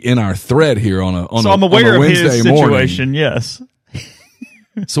to be in our thread here on a I'm aware of Wednesday his situation, morning. Yes.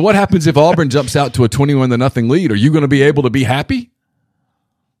 So what happens if Auburn jumps out to a 21-0 lead? Are you going to be able to be happy?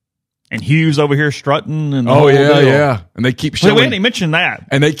 And Hughes over here strutting and yeah. And they keep showing. We didn't mention that.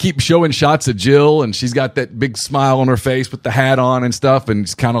 And they keep showing shots of Jill, and she's got that big smile on her face with the hat on and stuff, and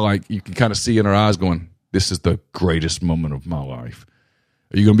it's kind of like you can kind of see in her eyes going, "This is the greatest moment of my life."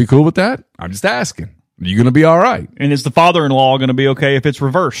 Are you going to be cool with that? I'm just asking. Are you going to be all right? And is the father-in-law going to be okay if it's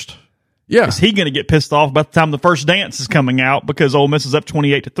reversed? Yeah. Is he going to get pissed off by the time the first dance is coming out because Ole Miss is up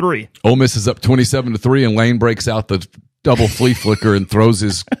 28-3? Ole Miss is up 27-3, and Lane breaks out the double flea flicker and throws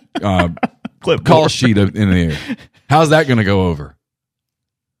his call sheet in the air. How's that going to go over?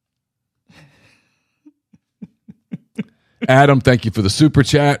 Adam, thank you for the super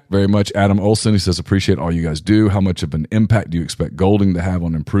chat very much. Adam Olson, he says, appreciate all you guys do. How much of an impact do you expect Golding to have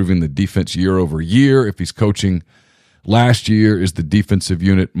on improving the defense year over year? If he's coaching last year, is the defensive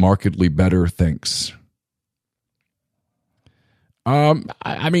unit markedly better? Thanks. I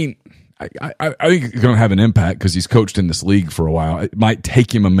think he's going to have an impact because he's coached in this league for a while. It might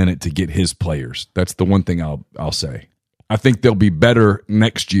take him a minute to get his players. That's the one thing I'll say. I think they'll be better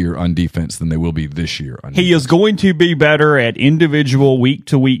next year on defense than they will be this year on defense. He is going to be better at individual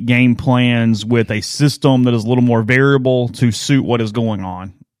week-to-week game plans with a system that is a little more variable to suit what is going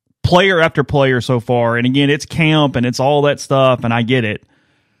on. Player after player so far, and again, it's camp and it's all that stuff, and I get it.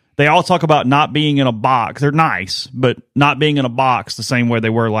 They all talk about not being in a box. They're nice, but not being in a box the same way they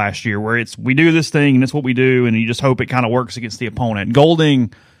were last year, where it's we do this thing and it's what we do, and you just hope it kind of works against the opponent.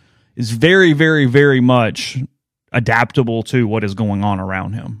 Golding is very, very, very much adaptable to what is going on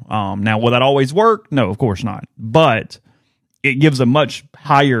around him. Now, will that always work? No, of course not. But it gives a much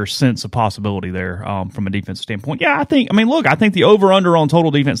higher sense of possibility there from a defensive standpoint. Yeah, I think the over-under on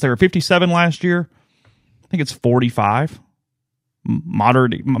total defense, they were 57 last year. I think it's 45.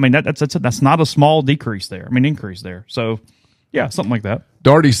 Moderate. I mean, that's not a small decrease there. Increase there. So, yeah, something like that.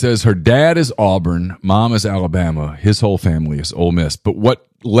 Darty says her dad is Auburn, mom is Alabama, his whole family is Ole Miss. But what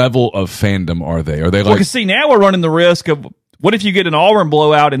level of fandom are they? Are they like? Well, see, now we're running the risk of what if you get an Auburn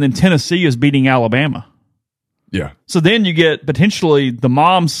blowout and then Tennessee is beating Alabama? Yeah. So then you get potentially the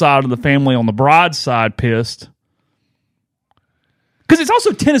mom's side of the family on the bride's side pissed. Because it's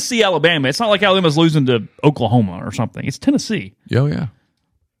also Tennessee, Alabama. It's not like Alabama's losing to Oklahoma or something. It's Tennessee. Oh, yeah.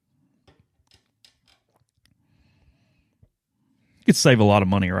 You could save a lot of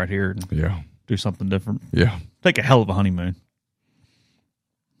money right here and do something different. Yeah. Take a hell of a honeymoon.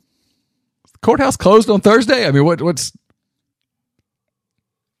 The courthouse closed on Thursday? I mean, what's...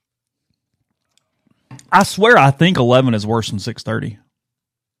 I swear I think 11 is worse than 6:30.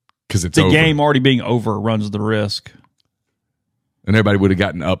 Because it's the over. game already being over runs the risk. And everybody would have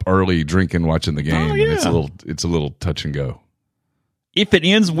gotten up early, drinking, watching the game. Oh, yeah. And it's a little touch and go. If it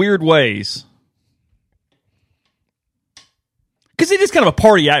ends weird ways. Because it is kind of a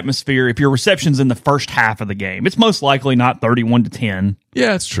party atmosphere if your reception's in the first half of the game. It's most likely not 31-10.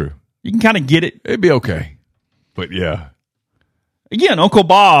 Yeah, it's true. You can kind of get it. It'd be okay. But yeah. Again, Uncle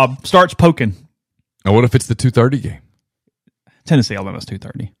Bob starts poking. Now, what if it's the 2:30 game? Tennessee, Alabama's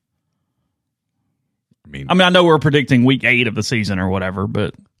 2:30. I mean, I know we're predicting week 8 of the season or whatever,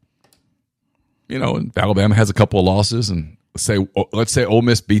 but and Alabama has a couple of losses, and let's say Ole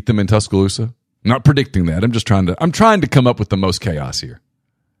Miss beat them in Tuscaloosa. I'm not predicting that. I'm trying to come up with the most chaos here.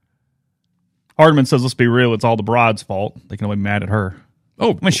 Hardman says, let's be real, it's all the bride's fault. They can only be mad at her.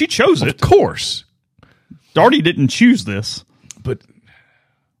 Oh, I mean, she chose it. Of course. Darty didn't choose this. But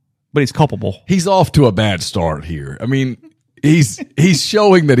he's culpable. He's off to a bad start here. I mean, he's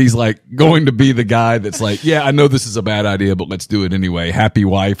showing that he's like going to be the guy that's like, yeah, I know this is a bad idea, but let's do it anyway. Happy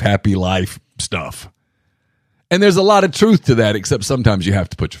wife, happy life stuff. And there's a lot of truth to that, except sometimes you have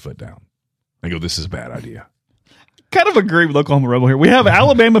to put your foot down and go, this is a bad idea. Kind of agree with Oklahoma Rebel here. We have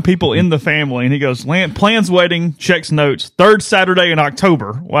Alabama people in the family, and he goes, plans wedding, checks notes, 3rd Saturday in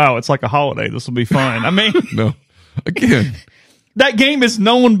October. Wow, it's like a holiday. This will be fun. I mean, no, again, that game is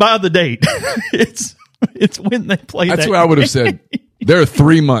known by the date. It's when they play. That's what I would have said. There are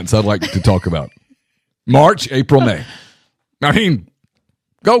 3 months I'd like to talk about: March, April, May. I mean,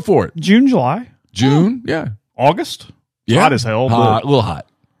 go for it. June, July, June, yeah, August, yeah, hot as hell, a little hot.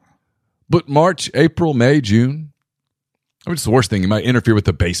 But March, April, May, June. I mean, it's the worst thing. You might interfere with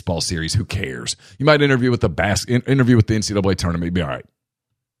the baseball series. Who cares? You might interview with the interview with the NCAA tournament. You'd be all right.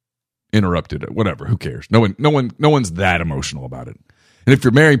 Interrupted it, whatever. Who cares? No one's that emotional about it. And if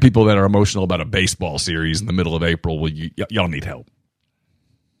you're marrying people that are emotional about a baseball series in the middle of April, well, y'all need help.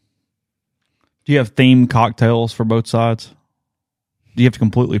 Do you have themed cocktails for both sides? Do you have to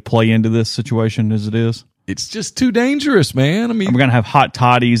completely play into this situation as it is? It's just too dangerous, man. I mean, we're gonna have hot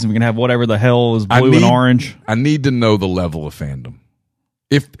toddies, and we're gonna have whatever the hell is blue and orange. I need to know the level of fandom.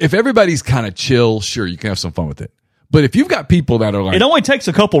 If everybody's kind of chill, sure, you can have some fun with it. But if you've got people that are like, it only takes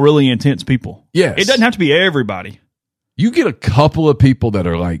a couple really intense people. Yes, it doesn't have to be everybody. You get a couple of people that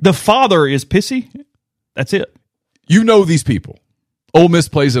are like, the father is pissy. That's it. You know these people. Ole Miss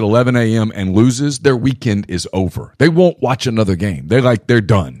plays at 11 a.m. and loses. Their weekend is over. They won't watch another game. They're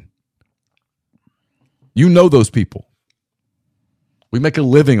done. You know those people. We make a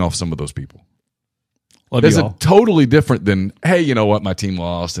living off some of those people. There's a totally different than, hey, you know what? My team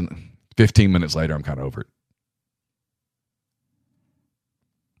lost, and 15 minutes later, I'm kind of over it.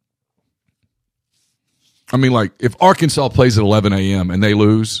 I mean, like, if Arkansas plays at 11 a.m. and they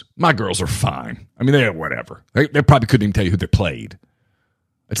lose, my girls are fine. I mean, they're whatever. They probably couldn't even tell you who they played.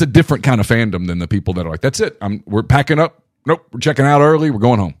 It's a different kind of fandom than the people that are like, that's it. We're packing up. Nope, we're checking out early. We're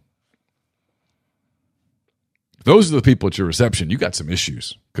going home. If those are the people at your reception, you got some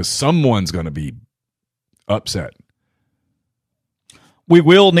issues because someone's going to be upset. We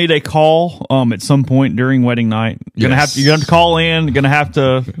will need a call at some point during wedding night. You're gonna have to call in. You're gonna have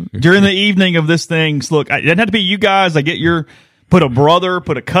to during the evening of this thing. Look, it doesn't have to be you guys. I get put a brother,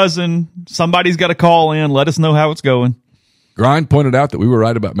 put a cousin. Somebody's got to call in. Let us know how it's going. Grind pointed out that we were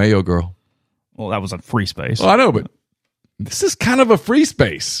right about Mayo Girl. Well, that was a free space. Well, I know, but this is kind of a free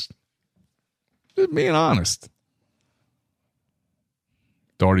space. Just being honest.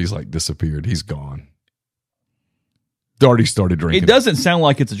 Darty's like disappeared. He's gone. Darty started drinking. It doesn't sound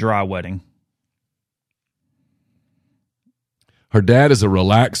like it's a dry wedding. Her dad is a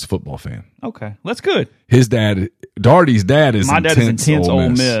relaxed football fan. Okay, that's good. His dad, Darty's dad, is my dad is intense Ole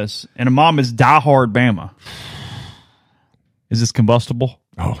Miss, and a mom is diehard Bama. Is this combustible?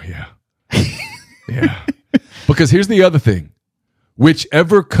 Oh yeah, yeah. Because here's the other thing: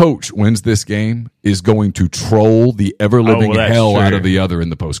 whichever coach wins this game is going to troll the ever living hell out of the other in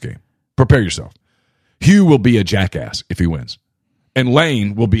the postgame. Prepare yourself. Hugh will be a jackass if he wins. And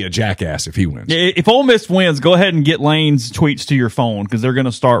Lane will be a jackass if he wins. If Ole Miss wins, go ahead and get Lane's tweets to your phone because they're going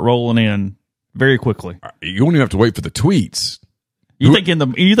to start rolling in very quickly. You won't even have to wait for the tweets. You think in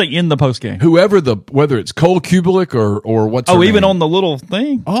the post game? Whether it's Cole Kubelik or what's her even name? on the little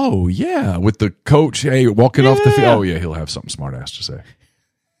thing. Oh yeah, with the coach, hey, walking off the field. Oh yeah, he'll have something smart ass to say.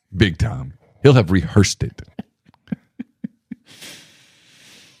 Big time. He'll have rehearsed it.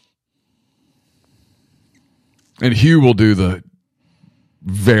 And Hugh will do the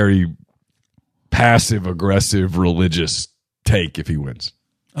very passive aggressive religious take if he wins.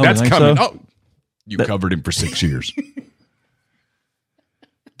 Oh, that's coming. So? Oh, you covered him for 6 years.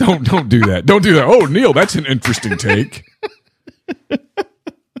 Don't do that. Don't do that. Oh, Neil, that's an interesting take.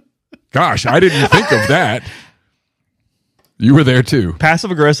 Gosh, I didn't think of that. You were there too. Passive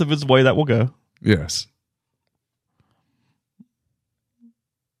aggressive is the way that will go. Yes.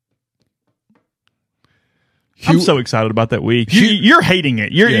 I'm so excited about that week. You're hating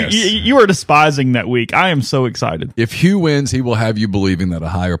it. You are despising that week. I am so excited. If Hugh wins, he will have you believing that a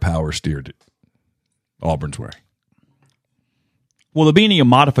higher power steered it Auburn's way. Will there be any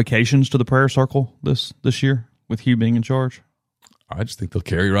modifications to the prayer circle this year with Hugh being in charge? I just think they'll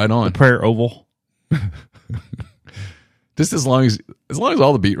carry right on. The prayer oval. Just as long as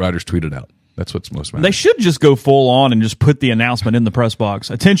all the beat writers tweet it out. That's what's most matters. They should just go full on and just put the announcement in the press box.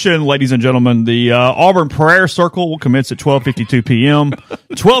 Attention, ladies and gentlemen, the Auburn Prayer Circle will commence at 12:52 p.m.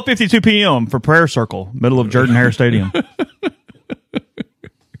 12:52 p.m. for Prayer Circle, middle of Jordan-Hare Stadium.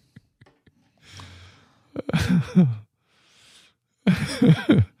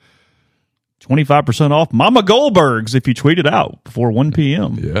 $25% off Mama Goldberg's if you tweet it out before 1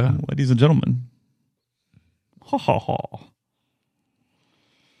 p.m. Yeah. Ladies and gentlemen. Ha ha ha.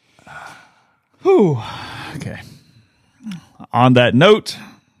 Whew. Okay. On that note,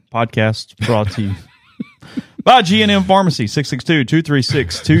 podcast brought to you by G&M Pharmacy,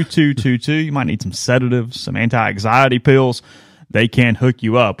 662-236-2222. You might need some sedatives, some anti-anxiety pills. They can hook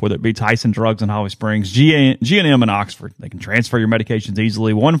you up, whether it be Tyson Drugs in Holly Springs, G&M in Oxford. They can transfer your medications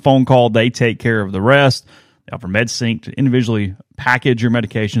easily. One phone call, they take care of the rest. They offer MedSync to individually package your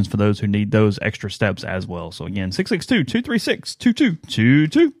medications for those who need those extra steps as well. So again,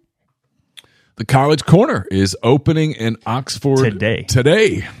 662-236-2222. The College Corner is opening in Oxford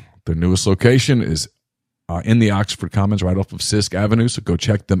today. The newest location is in the Oxford Commons right off of Sisk Avenue, so go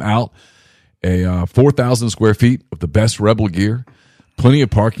check them out. 4,000 square feet of the best Rebel gear. Plenty of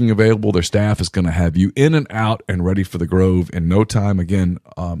parking available. Their staff is going to have you in and out and ready for the Grove in no time. Again,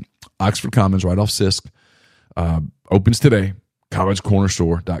 Oxford Commons right off Sisk. Opens today.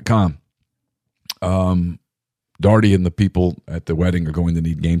 collegecornerstore.com. Darty and the people at the wedding are going to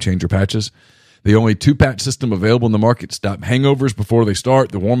need game changer patches. The only 2-patch system available in the market. Stop hangovers before they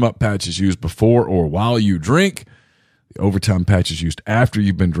start. The warm-up patch is used before or while you drink. The overtime patch is used after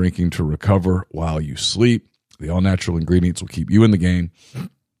you've been drinking to recover while you sleep. The all-natural ingredients will keep you in the game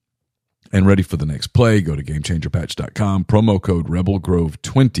and ready for the next play. Go to GameChangerPatch.com. Promo code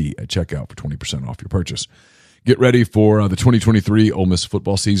RebelGrove20 at checkout for 20% off your purchase. Get ready for the 2023 Ole Miss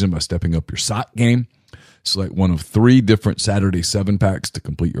football season by stepping up your sock game. Select one of 3 different Saturday 7-packs to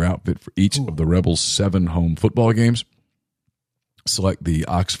complete your outfit for each of the Rebels' 7 home football games. Select the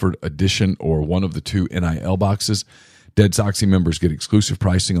Oxford edition or one of the 2 NIL boxes. Dead Soxy members get exclusive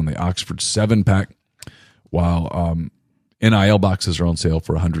pricing on the Oxford 7-pack, while NIL boxes are on sale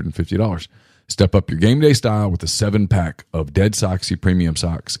for $150. Step up your game day style with a 7-pack of Dead Soxy premium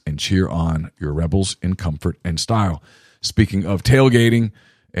socks and cheer on your Rebels in comfort and style. Speaking of tailgating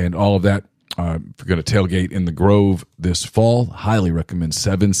and all of that, if you're going to tailgate in the Grove this fall, highly recommend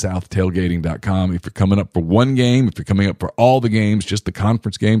 7southtailgating.com. If you're coming up for one game, if you're coming up for all the games, just the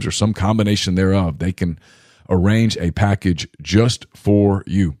conference games or some combination thereof, they can arrange a package just for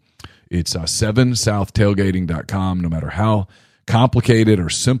you. It's 7southtailgating.com. No matter how complicated or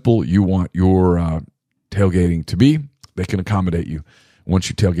simple you want your tailgating to be, they can accommodate you. Once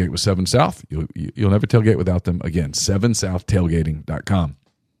you tailgate with 7 South, you'll never tailgate without them. Again, 7southtailgating.com.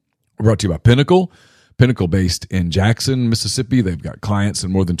 Brought to you by Pinnacle. Pinnacle based in Jackson, Mississippi. They've got clients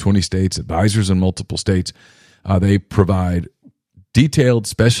in more than 20 states, advisors in multiple states. They provide detailed,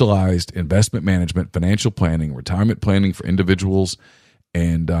 specialized investment management, financial planning, retirement planning for individuals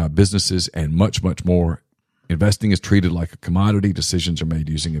and businesses, and much, much more. Investing is treated like a commodity. Decisions are made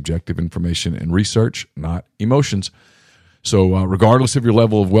using objective information and research, not emotions. So regardless of your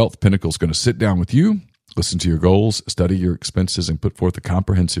level of wealth, Pinnacle is going to sit down with you, listen to your goals, study your expenses, and put forth a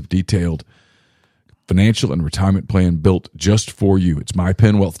comprehensive, detailed financial and retirement plan built just for you. It's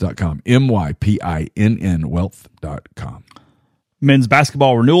mypinwealth.com, MYPINN wealth.com. Men's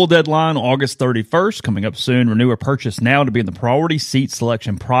basketball renewal deadline, August 31st, coming up soon. Renew or purchase now to be in the priority seat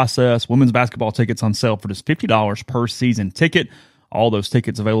selection process. Women's basketball tickets on sale for just $50 per season ticket. All those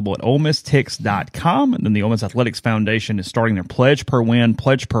tickets available at OleMissTix.com. And then the Ole Miss Athletics Foundation is starting their Pledge Per Win,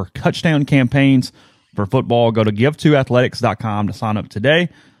 Pledge Per Touchdown campaigns for football. Go to give2athletics.com to sign up today.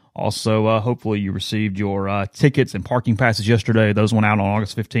 Also, hopefully you received your tickets and parking passes yesterday. Those went out on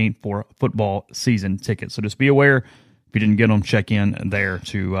August 15th for football season tickets. So just be aware, if you didn't get them, check in there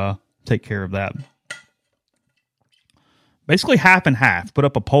to take care of that. Basically half and half. Put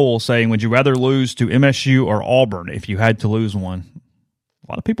up a poll saying, would you rather lose to MSU or Auburn if you had to lose one?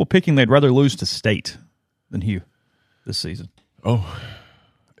 A lot of people picking they'd rather lose to State than Hugh this season. Oh,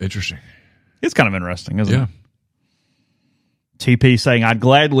 interesting. It's kind of interesting, isn't Yeah. it? TP saying, I'd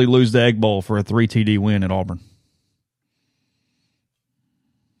gladly lose the Egg Bowl for a 3 TD win at Auburn.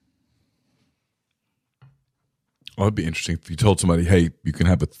 Well, it'd be interesting if you told somebody, hey, you can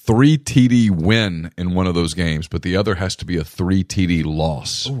have a 3 TD win in one of those games, but the other has to be a 3 TD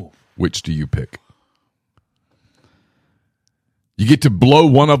loss. Ooh. Which do you pick? You get to blow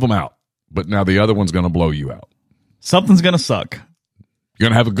one of them out, but now the other one's going to blow you out. Something's going to suck. You're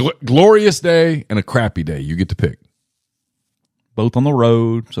going to have a glorious day and a crappy day. You get to pick. Both on the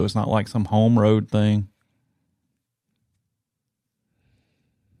road, so it's not like some home road thing.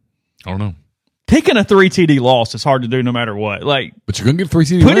 I don't know. Picking a 3 TD loss is hard to do no matter what. But you're going to get a 3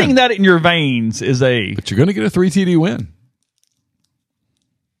 TD putting win. that in your veins is a... But you're going to get a 3 TD win.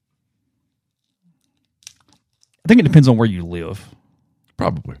 I think it depends on where you live.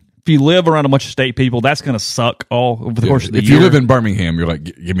 Probably. If you live around a bunch of State people, that's going to suck all over the course of the year. If you live in Birmingham, you're like,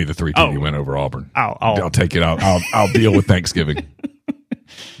 give me the 3 TD win over Auburn. I'll take it out. I'll deal with Thanksgiving.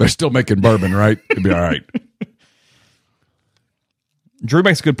 They're still making bourbon, right? It'll be all right. Drew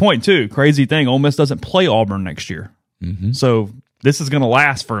makes a good point, too. Crazy thing, Ole Miss doesn't play Auburn next year. Mm-hmm. So this is going to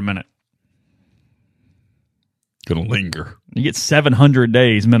last for a minute. Going to linger. You get 700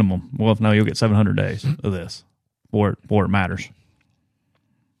 days minimum. Well, no, you'll get 700 days of this before it matters.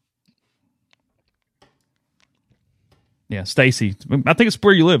 Yeah, Stacy. I think it's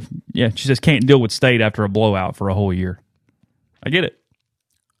where you live. Yeah, she says can't deal with State after a blowout for a whole year. I get it.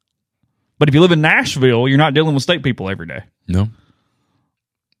 But if you live in Nashville, you're not dealing with State people every day. No.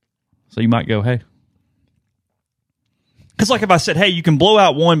 So you might go, hey. Because like if I said, hey, you can blow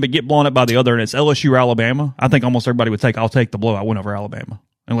out one but get blown up by the other and it's LSU or Alabama, I think almost everybody would I'll take the blowout win over Alabama.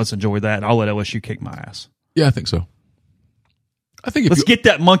 And let's enjoy that. And I'll let LSU kick my ass. Yeah, I think so. I think let's get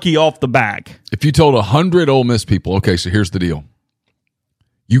that monkey off the back. If you told 100 Ole Miss people, okay, so here's the deal.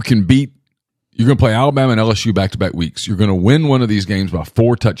 You're going to play Alabama and LSU back-to-back weeks. You're going to win one of these games by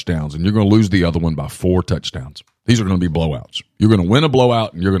 4 touchdowns, and you're going to lose the other one by 4 touchdowns. These are going to be blowouts. You're going to win a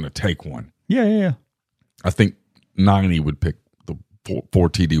blowout, and you're going to take one. Yeah. I think 90 would pick the 4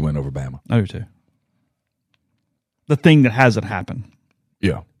 TD win over Bama. I do too. The thing that hasn't happened.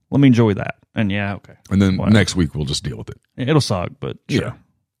 Yeah. Let me enjoy that. And yeah, okay. And then next week we'll just deal with it. It'll suck, but sure.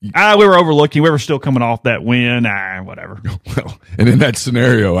 Yeah. We were overlooking. We were still coming off that win. Whatever. Well, and in that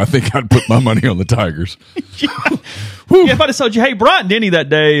scenario, I think I'd put my money on the Tigers. Yeah, if I'd have told you, hey, Bryant Denny that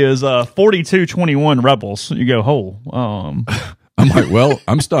day is 42-21 Rebels, you go, I'm like, well,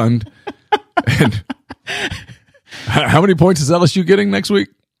 I'm stunned. And how many points is LSU getting next week?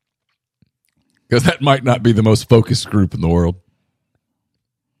 Because that might not be the most focused group in the world.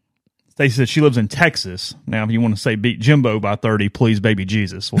 Stacey said she lives in Texas. Now, if you want to say beat Jimbo by 30, please, baby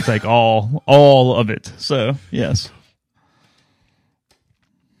Jesus. We'll take all of it. So, yes.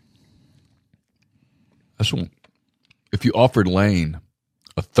 That's one. If you offered Lane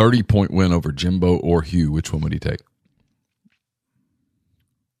a 30-point win over Jimbo or Hugh, which one would he take?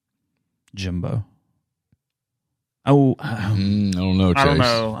 Jimbo. Oh, I don't know, Chase. I don't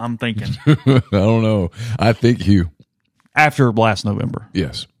know. I'm thinking. I don't know. I think Hugh. After last November.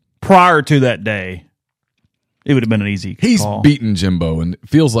 Yes. Prior to that day, it would have been an easy call. He's beaten Jimbo, and it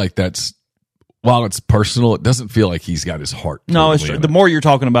feels like while it's personal, it doesn't feel like he's got his heart. No, it's true. The more you're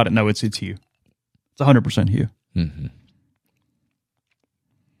talking about it, no, it's Hugh. It's 100% Hugh. Mm-hmm.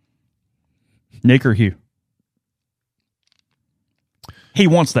 Nick or Hugh? He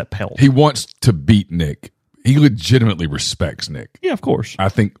wants that pelt. He wants to beat Nick. He legitimately respects Nick. Yeah, of course. I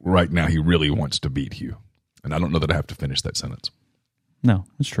think right now he really wants to beat Hugh. And I don't know that I have to finish that sentence. No,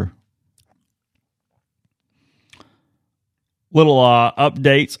 it's true. Little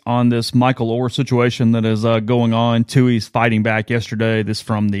updates on this Michael Orr situation that is going on. Tui's fighting back yesterday. This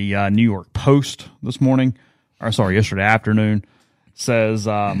from the New York Post this morning. Yesterday afternoon. Says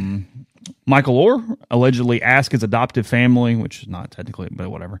Michael Orr allegedly asked his adoptive family, which is not technically,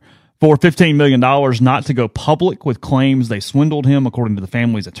 but whatever, for $15 million not to go public with claims they swindled him, according to the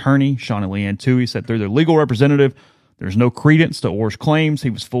family's attorney. Shauna Leanne Tui said through their legal representative, there's no credence to Orr's claims. He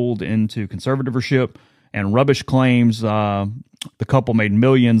was fooled into conservatorship and rubbish claims The couple made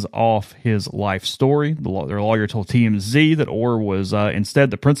millions off his life story. Their lawyer told TMZ that Orr was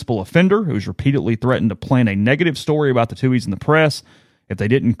instead the principal offender who's repeatedly threatened to plant a negative story about the Tuohys in the press if they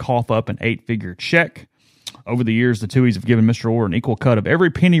didn't cough up an 8-figure check. Over the years, the Tuohys have given Mr. Orr an equal cut of every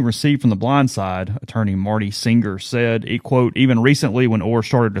penny received from the blind side, attorney Marty Singer said. Quote, even recently when Orr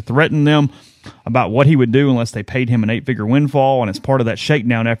started to threaten them about what he would do unless they paid him an 8-figure windfall, and as part of that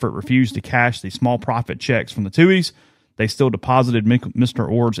shakedown effort refused to cash the small profit checks from the Tuohys, they still deposited Mr.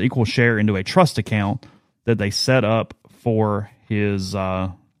 Orr's equal share into a trust account that they set up for his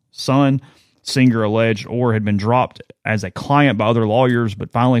son. Singer alleged Orr had been dropped as a client by other lawyers,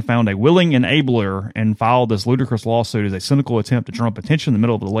 but finally found a willing enabler and filed this ludicrous lawsuit as a cynical attempt to drum up attention in the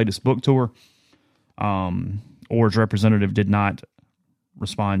middle of the latest book tour. Orr's representative did not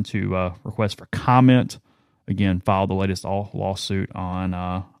respond to requests for comment. Again, filed the latest lawsuit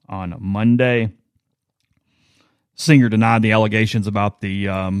on Monday. Singer denied the allegations about the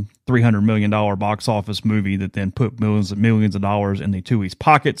 $300 million box office movie that then put millions of dollars in the Tuohys'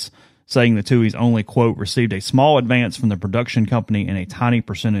 pockets, saying the Tuohys only, quote, received a small advance from the production company and a tiny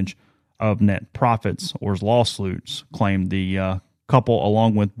percentage of net profits. Orr's lawsuits claimed the couple,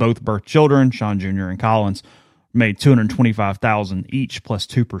 along with both birth children, Sean Jr. and Collins, made $225,000 each plus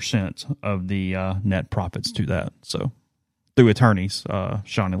 2% of the net profits to that. So through attorneys,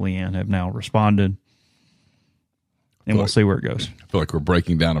 Sean and Leanne have now responded, and we'll see where it goes. I feel like we're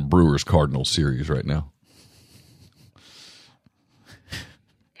breaking down a Brewers-Cardinals series right now.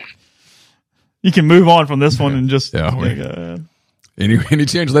 You can move on from this one and just... Any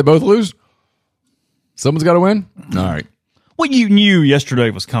chance they both lose? Someone's got to win? All right. Well, you knew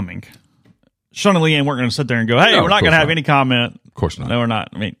yesterday was coming. Sean and Leanne weren't going to sit there and go, hey, we're not going to have any comment. Of course not. No, we're not.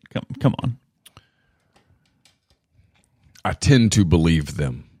 I mean, come on. I tend to believe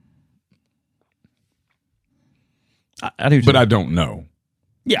them. I do too. But I don't know.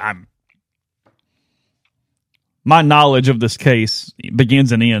 Yeah, my knowledge of this case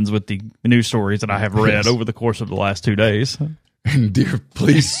begins and ends with the news stories that I have read over the course of the last 2 days. And dear,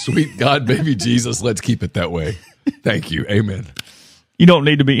 please, sweet God, baby Jesus, let's keep it that way. Thank you. Amen. You don't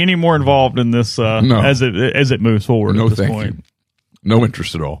need to be any more involved in this as it moves forward at this point. You. No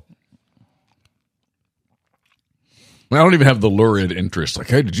interest at all. I don't even have the lurid interest. Like,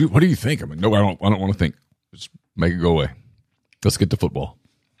 hey, what do you think? I mean, no, I don't want to think. Just make it go away. Let's get to football.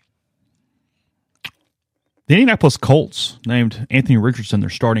 The Indianapolis Colts named Anthony Richardson their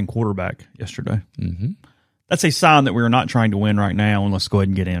starting quarterback yesterday. Mm-hmm. That's a sign that we're not trying to win right now, and let's go ahead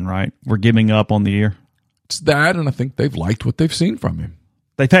and get in, right? We're giving up on the year. It's that, and I think they've liked what they've seen from him.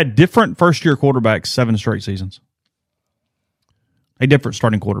 They've had different first-year quarterbacks 7 straight seasons. A different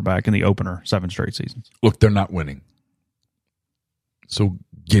starting quarterback in the opener 7 straight seasons. Look, they're not winning. So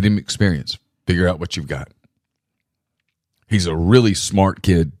get him experience. Figure out what you've got. He's a really smart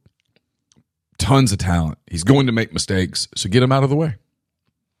kid. Tons of talent. He's going to make mistakes, so get him out of the way.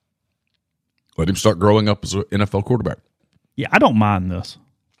 Let him start growing up as an NFL quarterback. Yeah, I don't mind this.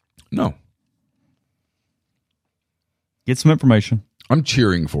 No. Get some information. I'm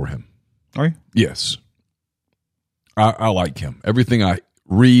cheering for him. Are you? Yes. I like him. Everything I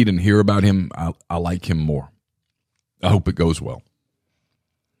read and hear about him, I like him more. I hope it goes well.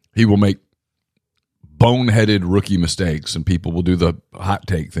 He will make boneheaded rookie mistakes, and people will do the hot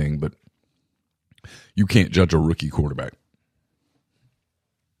take thing, but you can't judge a rookie quarterback.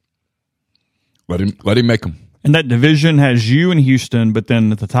 Let him make them. And that division has you and Houston, but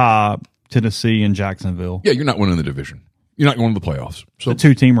then at the top, Tennessee and Jacksonville. Yeah, you're not winning the division. You're not going to the playoffs. So the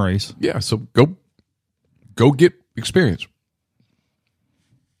 2-team race. Yeah, so go get experience.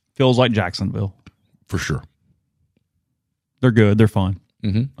 Feels like Jacksonville. For sure. They're good. They're fun.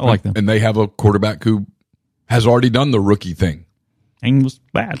 Mm-hmm. I like them. And they have a quarterback who has already done the rookie thing. And he was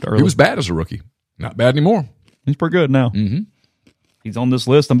bad early. He was bad as a rookie. Not bad anymore. He's pretty good now. Mm-hmm. He's on this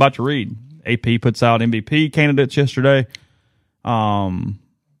list I'm about to read. AP puts out MVP candidates yesterday.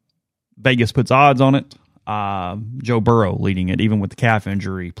 Vegas puts odds on it. Joe Burrow leading it, even with the calf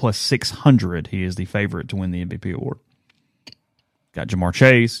injury, plus 600. He is the favorite to win the MVP award. Got Jamar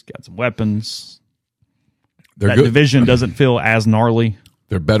Chase, got some weapons. That good. Division doesn't feel as gnarly.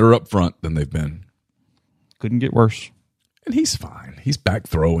 They're better up front than they've been. Couldn't get worse. And he's fine. He's back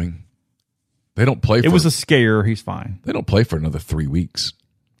throwing. They don't play for... It was a scare. He's fine. They don't play for another 3 weeks.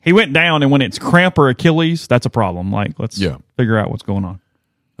 He went down, and when it's cramp or Achilles, that's a problem. Like, let's figure out what's going on.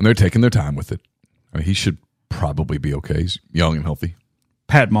 And they're taking their time with it. I mean, he should probably be okay. He's young and healthy.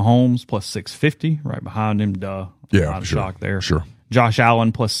 Pat Mahomes plus 650, right behind him. Duh. Yeah, not a shock there. Sure. Josh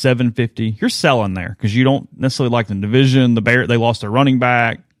Allen plus 750. You're selling there because you don't necessarily like the division. The Bears, they lost their running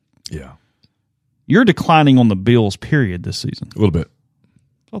back. Yeah. You're declining on the Bills, period, this season. A little bit.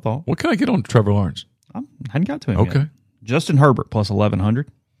 I thought. What can I get on Trevor Lawrence? I hadn't got to him Okay. yet. Justin Herbert plus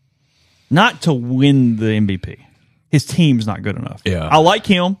 1,100. Not to win the MVP. His team's not good enough. Yeah. I like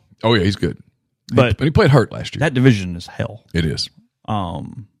him. Oh, yeah, he's good. But he played hurt last year. That division is hell. It is.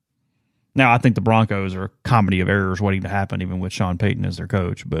 Now, I think the Broncos are a comedy of errors waiting to happen, even with Sean Payton as their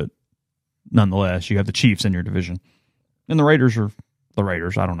coach. But nonetheless, you have the Chiefs in your division. And the Raiders are the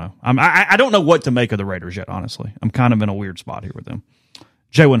Raiders. I don't know. I don't know what to make of the Raiders yet, honestly. I'm kind of in a weird spot here with them.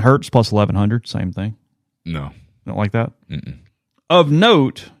 Jalen Hurts plus 1,100, same thing. No. Don't like that? Mm-mm. Of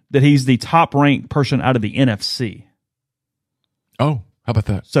note that he's the top-ranked person out of the NFC. Oh, how about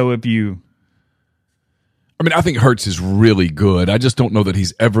that? So if you... I mean, I think Hurts is really good. I just don't know that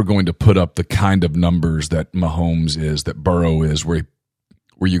he's ever going to put up the kind of numbers that Mahomes is, that Burrow is, where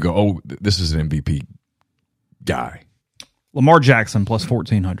you go, oh, this is an MVP guy. Lamar Jackson plus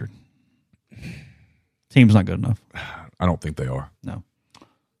 1,400. Team's not good enough. I don't think they are. No.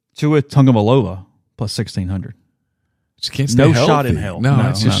 Tua Tagovailoa plus 1,600. Just can't stay no healthy. Shot in hell. No,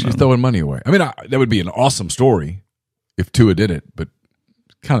 it's just you're throwing money away. I mean, that would be an awesome story if Tua did it, but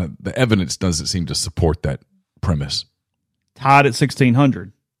kind of the evidence doesn't seem to support that premise. Tied at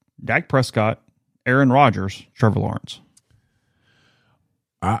 1,600. Dak Prescott, Aaron Rodgers, Trevor Lawrence.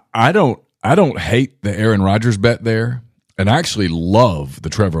 I don't hate the Aaron Rodgers bet there, and I actually love the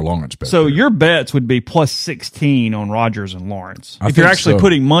Trevor Lawrence bet. So there. your bets would be plus 16 on Rodgers and Lawrence. I if you're think actually so.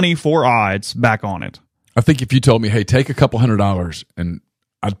 putting money for odds back on it. I think if you told me, hey, take a couple $100 and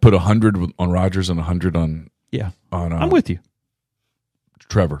I'd put 100 on Rodgers and 100 on I'm with you.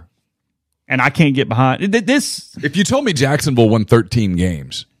 Trevor. And I can't get behind this. If you told me Jacksonville won 13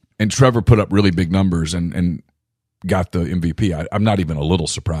 games and Trevor put up really big numbers and got the MVP, I'm not even a little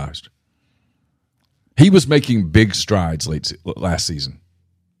surprised. He was making big strides last season.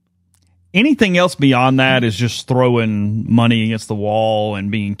 Anything else beyond that is just throwing money against the wall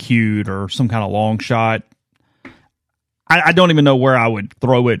and being cute or some kind of long shot. I don't even know where I would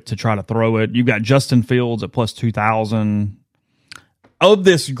throw it to try to throw it. You've got Justin Fields at plus 2,000. Of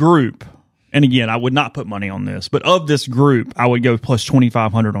this group, and again, I would not put money on this, but of this group, I would go plus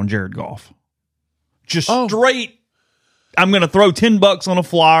 2,500 on Jared Goff. Just straight, I'm going to throw $10 on a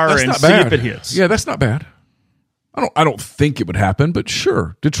flyer and see if it hits. Yeah, that's not bad. I don't think it would happen, but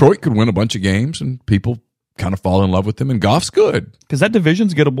sure. Detroit could win a bunch of games and people kind of fall in love with them, and Goff's good. Because that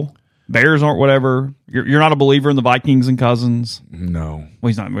division's gettable. Bears aren't whatever. You're not a believer in the Vikings and Cousins. No. Well,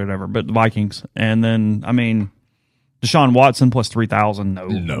 he's not whatever, but the Vikings. And then, I mean, Deshaun Watson plus 3,000.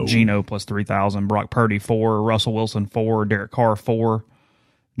 No. Geno plus 3,000. Brock Purdy 4. Russell Wilson 4. Derek Carr 4.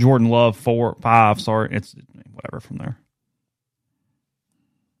 Jordan Love 5. Sorry. It's whatever from there.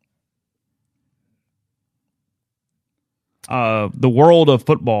 The world of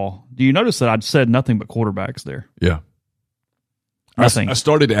football. Do you notice that I'd said nothing but quarterbacks there? Yeah. Nothing. I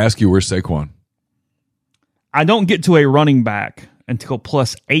started to ask you, where's Saquon? I don't get to a running back until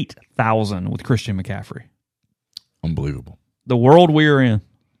plus 8,000 with Christian McCaffrey. Unbelievable. The world we are in.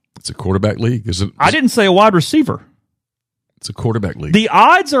 It's a quarterback league, is it? I didn't say a wide receiver. It's a quarterback league. The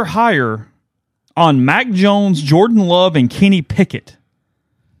odds are higher on Mac Jones, Jordan Love, and Kenny Pickett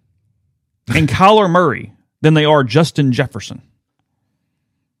and Kyler Murray than they are Justin Jefferson.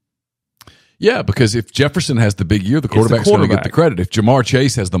 Yeah, because if Jefferson has the big year, the quarterback's going to get the credit. If Jamar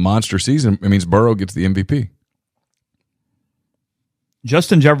Chase has the monster season, it means Burrow gets the MVP.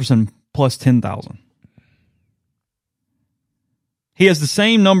 Justin Jefferson plus 10,000. He has the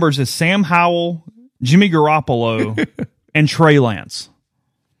same numbers as Sam Howell, Jimmy Garoppolo, and Trey Lance.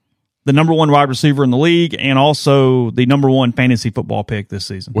 The number one wide receiver in the league and also the number one fantasy football pick this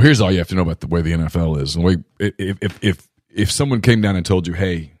season. Well, here's all you have to know about the way the NFL is. The way, if someone came down and told you,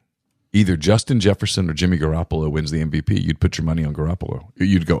 hey, either Justin Jefferson or Jimmy Garoppolo wins the MVP, you'd put your money on Garoppolo.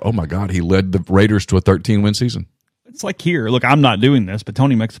 You'd go, oh, my God, he led the Raiders to a 13-win season. It's like here. Look, I'm not doing this, but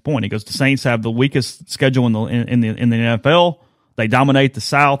Tony makes a point. He goes, the Saints have the weakest schedule in the NFL. They dominate the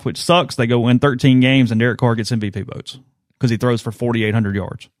South, which sucks. They go win 13 games, and Derek Carr gets MVP votes because he throws for 4,800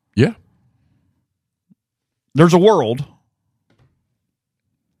 yards. Yeah. There's a world.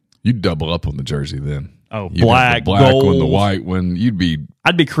 You'd double up on the jersey then. Oh, You'd black, the black gold. one, the white one.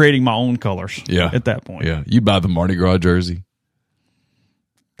 I'd be creating my own colors. Yeah. At that point. Yeah. You'd buy the Mardi Gras jersey.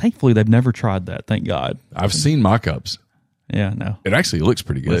 Thankfully, they've never tried that. Thank God. I've seen mock-ups. Yeah, no. It actually looks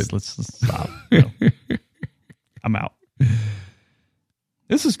pretty good. Let's stop. No. I'm out.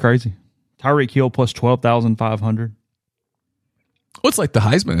 This is crazy. Tyreek Hill plus 12,500. Well, it's like the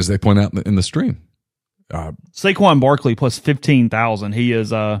Heisman, as they point out in the stream. Saquon Barkley plus 15,000. He is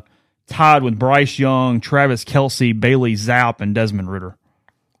tied with Bryce Young, Travis Kelce, Bailey Zapp, and Desmond Ridder.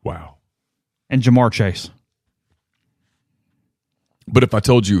 Wow. and Jamar Chase. But if I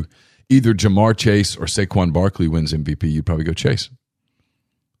told you either Jamar Chase or Saquon Barkley wins MVP, you'd probably go Chase.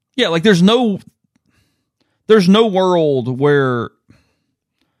 Yeah, like there's no world where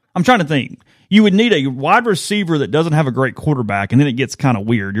I'm trying to think. You would need a wide receiver that doesn't have a great quarterback, and then it gets kind of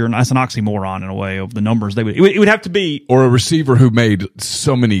weird. That's an oxymoron in a way of the numbers. It would have to be, or a receiver who made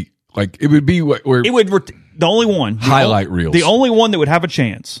so many. Like it would be where it would the only one highlight reels. The only one that would have a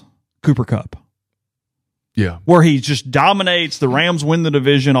chance, Cooper Kupp. Yeah, where he just dominates. The Rams win the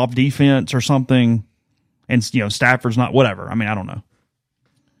division off defense or something, and Stafford's not whatever. I mean, I don't know.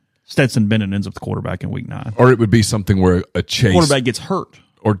 Stetson Bennett ends up the quarterback in week 9, or it would be something where a Chase quarterback gets hurt,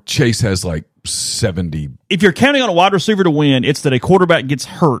 or Chase has like 70. If you're counting on a wide receiver to win, it's that a quarterback gets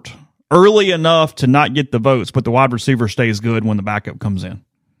hurt early enough to not get the votes, but the wide receiver stays good when the backup comes in.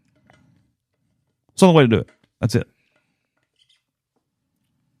 It's the only way to do it. That's it.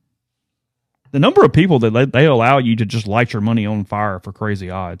 The number of people that they allow you to just light your money on fire for crazy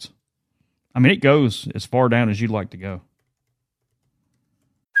odds. I mean, it goes as far down as you'd like to go.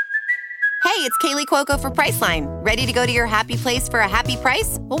 Hey, it's Kaylee Cuoco for Priceline. Ready to go to your happy place for a happy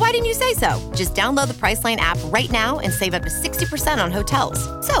price? Well, why didn't you say so? Just download the Priceline app right now and save up to 60% on hotels.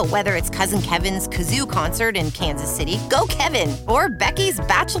 So whether it's Cousin Kevin's Kazoo Concert in Kansas City, go Kevin, or Becky's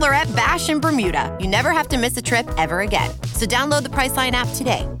Bachelorette Bash in Bermuda, you never have to miss a trip ever again. So download the Priceline app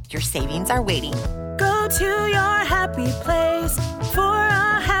today. Your savings are waiting. Go to your happy place for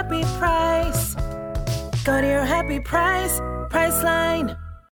a happy price. Go to your happy price, Priceline.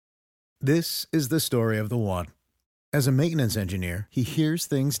 This is the story of the one. As a maintenance engineer, he hears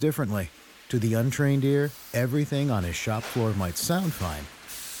things differently. To the untrained ear, everything on his shop floor might sound fine,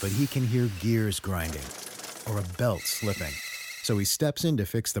 but he can hear gears grinding or a belt slipping. So he steps in to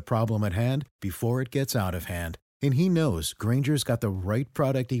fix the problem at hand before it gets out of hand. And he knows Grainger's got the right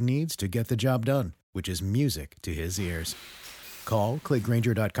product he needs to get the job done, which is music to his ears. Call, click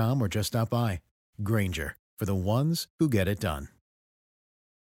Grainger.com, or just stop by. Grainger, for the ones who get it done.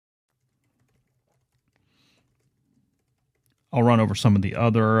 I'll run over some of the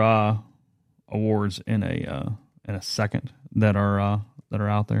other awards in a second that are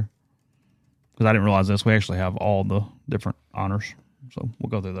out there, because I didn't realize this. We actually have all the different honors, so we'll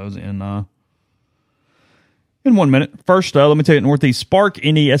go through those in 1 minute. First, let me tell you, Northeast Spark,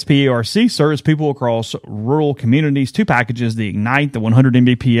 NESPARC, serves people across rural communities. 2 packages, the Ignite, the 100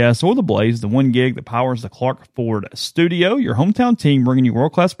 Mbps, or the Blaze, the 1 gig that powers the Clark Ford studio. Your hometown team bringing you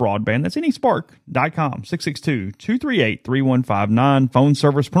world-class broadband. That's NESPARC.com, 662-238-3159. Phone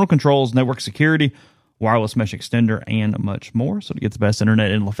service, parental controls, network security, wireless mesh extender, and much more. So to get the best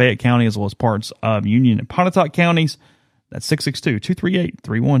internet in Lafayette County as well as parts of Union and Pontotoc counties, that's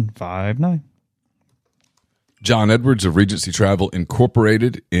 662-238-3159. John Edwards of Regency Travel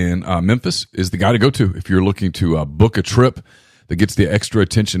Incorporated in Memphis is the guy to go to if you're looking to book a trip that gets the extra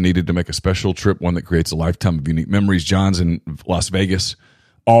attention needed to make a special trip, one that creates a lifetime of unique memories. John's in Las Vegas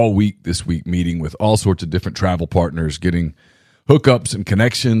all week this week, meeting with all sorts of different travel partners, getting hookups and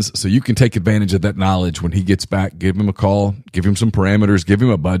connections so you can take advantage of that knowledge when he gets back. Give him a call, give him some parameters, give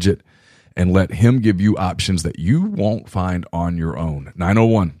him a budget, and let him give you options that you won't find on your own.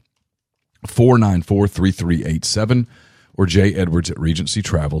 901-494-3387 or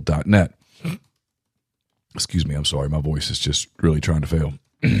jedwards@regencytravel.net. Excuse me, I'm sorry. My voice is just really trying to fail.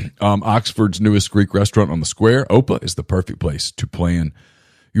 Oxford's newest Greek restaurant on the square, Opa, is the perfect place to plan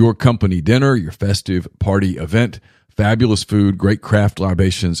your company dinner, your festive party event. Fabulous food, great craft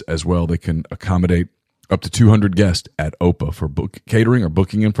libations as well. They can accommodate up to 200 guests at Opa. For catering or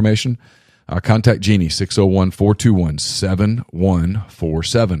booking information, contact Jeannie,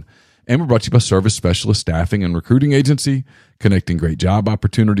 601-421-7147. And we're brought to you by Service Specialist Staffing and Recruiting Agency, connecting great job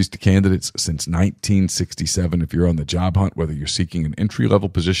opportunities to candidates since 1967. If you're on the job hunt, whether you're seeking an entry-level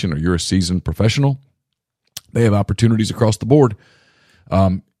position or you're a seasoned professional, they have opportunities across the board.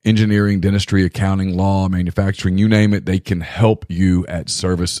 Engineering, dentistry, accounting, law, manufacturing, you name it, they can help you at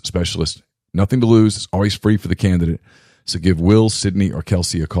Service Specialist. Nothing to lose. It's always free for the candidate. So give Will, Sydney, or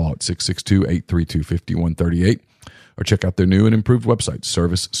Kelsey a call at 662-832-5138. Or check out their new and improved website,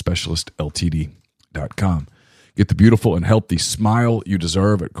 servicespecialistltd.com. Get the beautiful and healthy smile you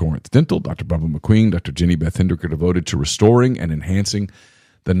deserve at Corinth Dental. Dr. Bubba McQueen, Dr. Jenny Beth Hendrick are devoted to restoring and enhancing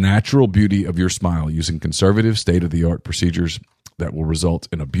the natural beauty of your smile using conservative, state-of-the-art procedures that will result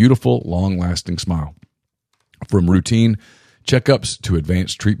in a beautiful, long-lasting smile. From routine checkups to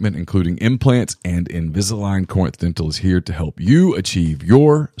advanced treatment, including implants and Invisalign, Corinth Dental is here to help you achieve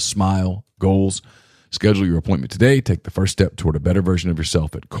your smile goals. Schedule your appointment today. Take the first step toward a better version of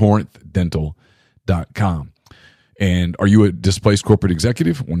yourself at corinthdental.com. And are you a displaced corporate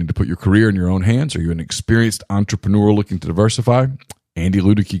executive wanting to put your career in your own hands? Are you an experienced entrepreneur looking to diversify? Andy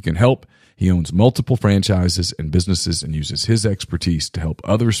Ludicky can help. He owns multiple franchises and businesses and uses his expertise to help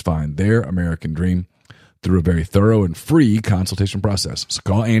others find their American dream through a very thorough and free consultation process. So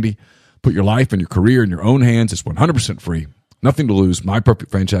call Andy. Put your life and your career in your own hands. It's 100% free. Nothing to lose.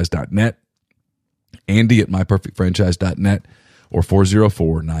 MyPerfectFranchise.net. Andy at MyPerfectFranchise.net or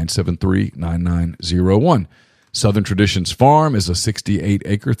 404-973-9901. Southern Traditions Farm is a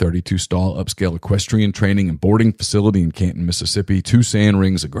 68-acre, 32-stall upscale equestrian training and boarding facility in Canton, Mississippi. 2 sand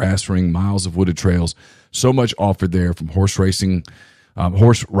rings, a grass ring, miles of wooded trails. So much offered there, from horse racing,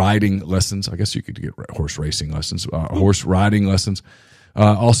 horse riding lessons. I guess you could get horse racing lessons, horse riding lessons.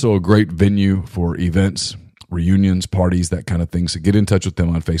 Also a great venue for events, reunions, parties, that kind of thing. So get in touch with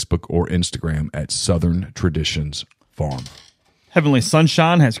them on Facebook or Instagram at Southern Traditions Farm. Heavenly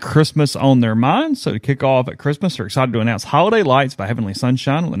Sunshine has Christmas on their mind, so to kick off at Christmas, they're excited to announce Holiday Lights by Heavenly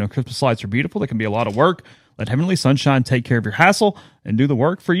Sunshine. Let know Christmas lights are beautiful. They can be a lot of work. Let Heavenly Sunshine take care of your hassle and do the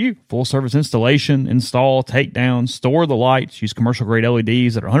work for you. Full service installation, install, take down, store the lights. Use commercial grade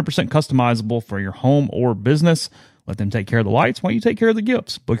LEDs that are 100% customizable for your home or business. Let them take care of the lights while you take care of the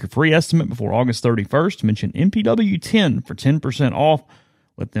gifts. Book your free estimate before August 31st. Mention MPW10 for 10% off.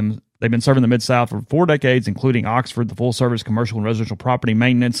 They've been serving the Mid-South for 4 decades, including Oxford. The full-service commercial and residential property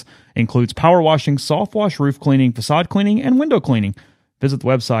maintenance includes power washing, soft wash, roof cleaning, facade cleaning, and window cleaning. Visit the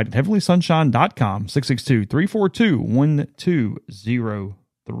website at heavenlysunshine.com,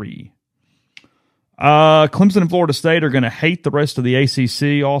 662-342-1203. Clemson and Florida State are going to hate the rest of the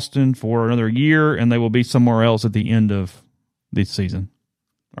ACC, Austin, for another year, and they will be somewhere else at the end of the season,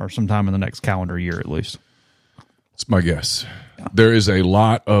 or sometime in the next calendar year at least. That's my guess. There is a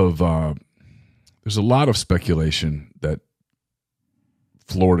lot of speculation that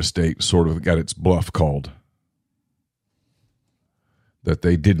Florida State sort of got its bluff called, that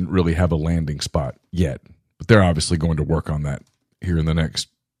they didn't really have a landing spot yet, but they're obviously going to work on that here in the next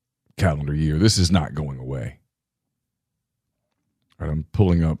calendar year. This is not going away. All right, I'm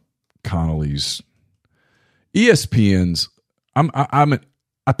pulling up Connolly's ESPN's.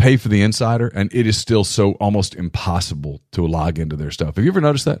 I pay for the Insider, and it is still so almost impossible to log into their stuff. Have you ever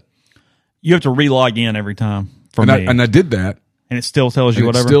noticed that? You have to re-log in every time. And I did that. And it still tells you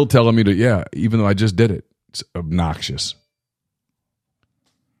whatever? It's still telling me to, yeah, even though I just did it. It's obnoxious.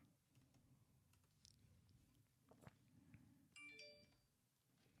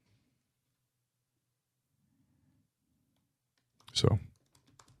 So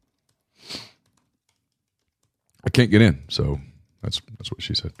I can't get in, so that's what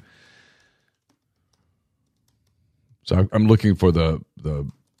she said. So I'm looking for the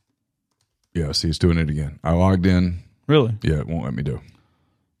yeah, see, it's doing it again. I logged in. Really? Yeah, it won't let me do.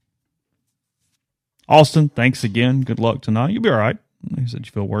 Austin, thanks again. Good luck tonight. You'll be all right. He said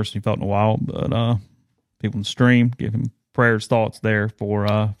you feel worse than you felt in a while, but people in the stream, give him prayers, thoughts there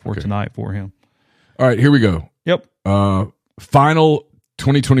for tonight for him. All right, here we go. Yep. Final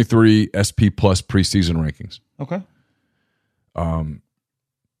 2023 SP Plus preseason rankings. Okay.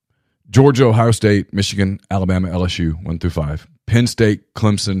 Georgia, Ohio State, Michigan, Alabama, LSU, 1 through 5. Penn State,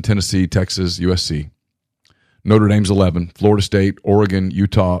 Clemson, Tennessee, Texas, USC. Notre Dame's 11. Florida State, Oregon,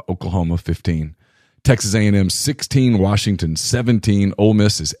 Utah, Oklahoma, 15. Texas A&M, 16. Washington, 17. Ole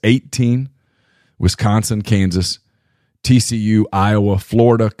Miss is 18. Wisconsin, Kansas, TCU, Iowa,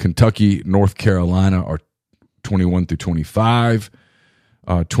 Florida, Kentucky, North Carolina are 21 through 25.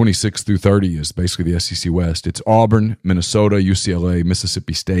 26 through 30 is basically the SEC West. It's Auburn, Minnesota, UCLA,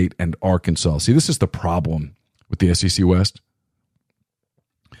 Mississippi State, and Arkansas. See, this is the problem with the SEC West.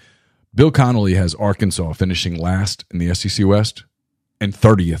 Bill Connolly has Arkansas finishing last in the SEC West and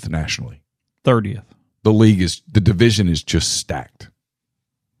 30th nationally. 30th. The division is just stacked.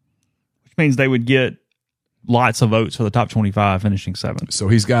 Which means they would get lots of votes for the top 25, finishing 7th. So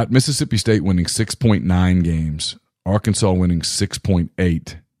he's got Mississippi State winning 6.9 games. Arkansas winning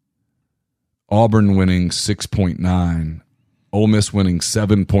 6.8, Auburn winning 6.9, Ole Miss winning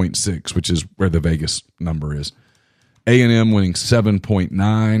 7.6, which is where the Vegas number is. A&M winning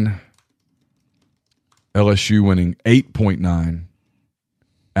 7.9, LSU winning 8.9,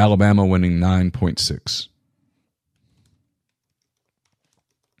 Alabama winning 9.6.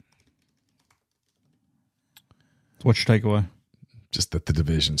 What's your takeaway? Just that the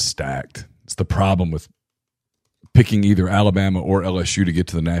division's stacked. It's the problem with picking either Alabama or LSU to get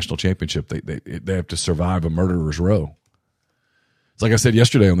to the national championship. They have to survive a murderer's row. It's like I said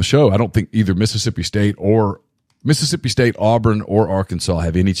yesterday on the show, I don't think either Mississippi State, Auburn, or Arkansas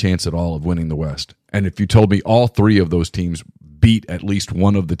have any chance at all of winning the West. And if you told me all 3 of those teams beat at least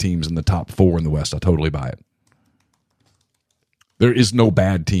one of the teams in the top 4 in the West, I totally buy it. There is no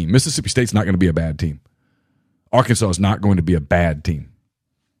bad team. Mississippi State's not going to be a bad team. Arkansas is not going to be a bad team.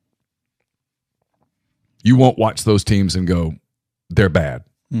 You won't watch those teams and go, they're bad.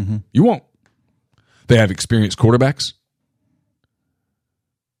 Mm-hmm. You won't. They have experienced quarterbacks,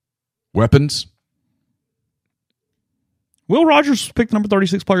 weapons. Will Rogers picked the number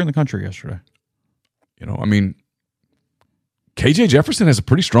 36 player in the country yesterday. You know, I mean, KJ Jefferson has a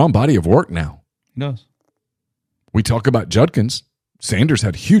pretty strong body of work now. He does. We talk about Judkins. Sanders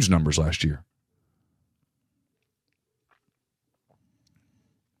had huge numbers last year.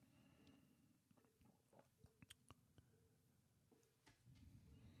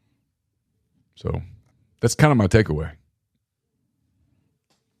 So that's kind of my takeaway.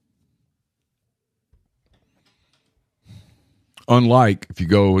 Unlike if you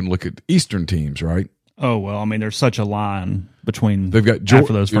go and look at Eastern teams, right? Oh, well, I mean, there's such a line between They've got half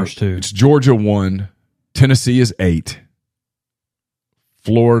of those first two. It's Georgia 1, Tennessee is 8.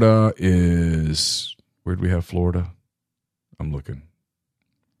 Florida is, where do we have Florida? I'm looking.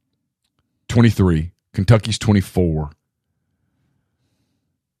 23. Kentucky's 24.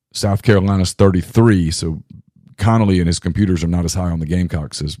 South Carolina's 33, so Connolly and his computers are not as high on the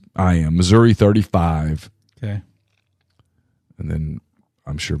Gamecocks as I am. Missouri 35. Okay. And then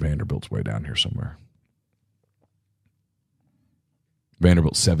I'm sure Vanderbilt's way down here somewhere.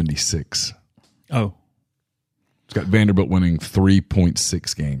 Vanderbilt 76. Oh. It's got Vanderbilt winning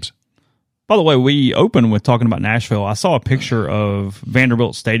 3.6 games. By the way, we opened with talking about Nashville. I saw a picture of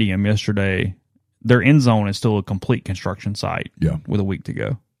Vanderbilt Stadium yesterday. Their end zone is still a complete construction site. Yeah. With a week to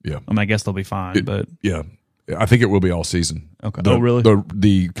go. Yeah. I mean, I guess they'll be fine, but yeah, I think it will be all season. Okay. Oh, really?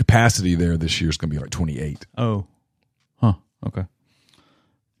 The capacity there this year is going to be like 28. Oh. Huh. Okay.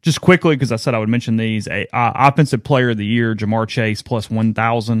 Just quickly, because I said I would mention these, Offensive Player of the Year, Jamar Chase plus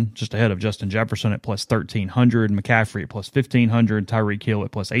 1,000, just ahead of Justin Jefferson at plus 1,300, McCaffrey at plus 1,500, Tyreek Hill at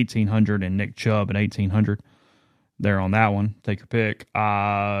plus 1,800, and Nick Chubb at 1,800. There on that one. Take your pick.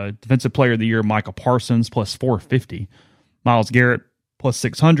 Defensive Player of the Year, Michael Parsons plus 450, Myles Garrett plus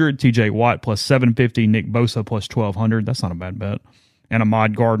 600, TJ Watt plus 750, Nick Bosa plus 1,200. That's not a bad bet. And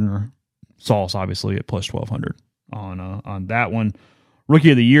Ahmad Gardner, Sauce obviously at plus 1,200 on that one.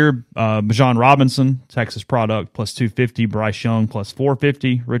 Rookie of the Year, Bijan Robinson, Texas product, plus 250. Bryce Young, plus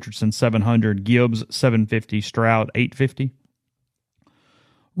 450. Richardson, 700. Gibbs, 750. Stroud, 850.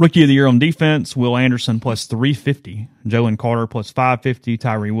 Rookie of the Year on defense, Will Anderson, plus 350. Jalen Carter, plus 550.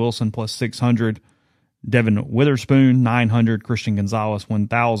 Tyree Wilson, plus 600. Devin Witherspoon, 900. Christian Gonzalez,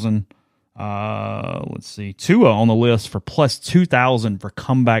 1,000. Let's see. Tua on the list for plus 2,000 for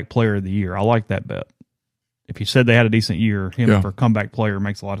comeback player of the year. I like that bet. If you said they had a decent year, him for comeback player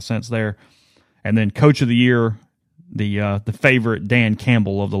makes a lot of sense there. And then coach of the year, the favorite Dan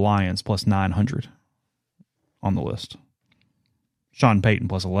Campbell of the Lions, plus 900 on the list. Sean Payton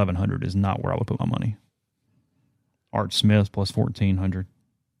plus 1,100 is not where I would put my money. Art Smith plus 1,400,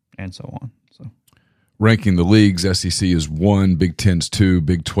 and so on. So, ranking the leagues: SEC is 1, Big Ten's 2,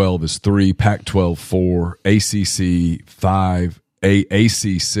 Big 12 is 3, Pac-12 4, ACC 5,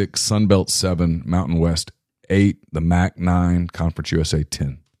 AAC 6, Sun Belt 7, Mountain West 8, the MAC 9, Conference USA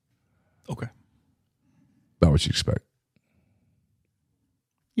 10. Okay. About what you expect.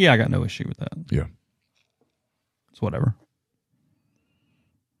 Yeah, I got no issue with that. Yeah. It's whatever.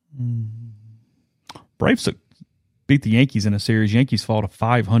 Braves beat the Yankees in a series. Yankees fall to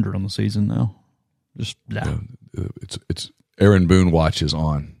 500 on the season now. Just it's Aaron Boone watches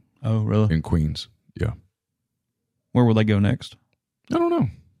on. Oh, really? In Queens. Yeah. Where will they go next? I don't know.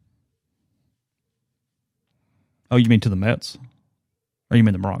 Oh, you mean to the Mets? Or you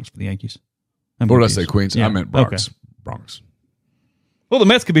mean the Bronx for the Yankees? What did I say, Queens? Yeah. I meant Bronx. Okay. Bronx. Well, the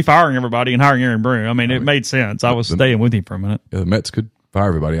Mets could be firing everybody and hiring Aaron Boone. I mean, it made sense. I was staying with him for a minute. Yeah, the Mets could fire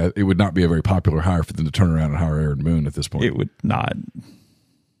everybody. It would not be a very popular hire for them to turn around and hire Aaron Boone at this point. It would not.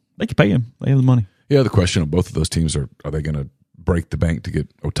 They could pay him. They have the money. Yeah, the question of both of those teams are they going to break the bank to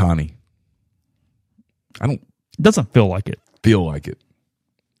get Ohtani? It doesn't feel like it. Feel like it.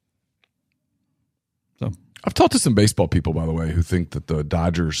 So I've talked to some baseball people, by the way, who think that the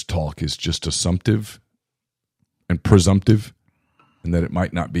Dodgers talk is just assumptive and presumptive, and that it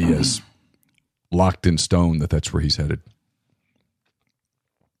might not be as locked in stone that that's where he's headed.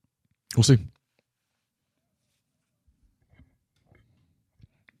 We'll see.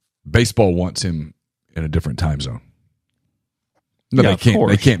 Baseball wants him in a different time zone. No, yeah,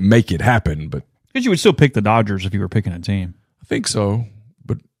 they can't make it happen, but because you would still pick the Dodgers if you were picking a team. I think so,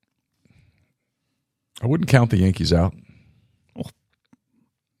 but I wouldn't count the Yankees out.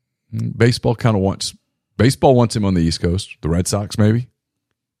 Baseball wants him on the East Coast. The Red Sox, maybe.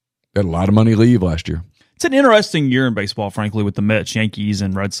 They had a lot of money leave last year. It's an interesting year in baseball, frankly, with the Mets, Yankees,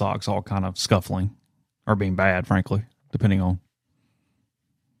 and Red Sox all kind of scuffling or being bad, frankly, depending on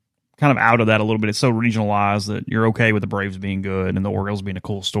kind of out of that a little bit. It's so regionalized that you're okay with the Braves being good and the Orioles being a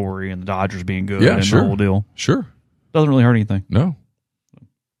cool story and the Dodgers being good and the whole deal. Sure. Doesn't really hurt anything. No.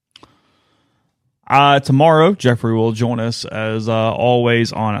 Tomorrow, Jeffrey will join us as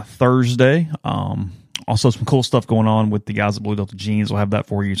always on a Thursday. Also, some cool stuff going on with the guys at Blue Delta Jeans. We'll have that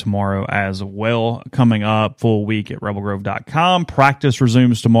for you tomorrow as well. Coming up, full week at rebelgrove.com. Practice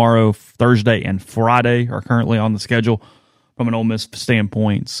resumes tomorrow. Thursday and Friday are currently on the schedule from an Ole Miss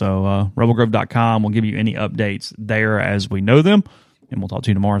standpoint. So, rebelgrove.com will give you any updates there as we know them. And we'll talk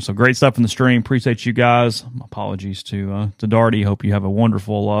to you tomorrow. So, great stuff in the stream. Appreciate you guys. Apologies to Darty. Hope you have a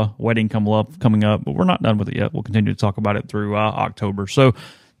wonderful wedding coming up. But we're not done with it yet. We'll continue to talk about it through October. So,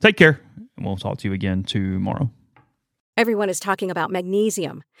 take care. And we'll talk to you again tomorrow. Everyone is talking about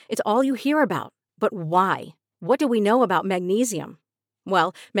magnesium. It's all you hear about. But why? What do we know about magnesium?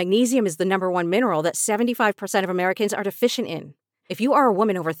 Well, magnesium is the number one mineral that 75% of Americans are deficient in. If you are a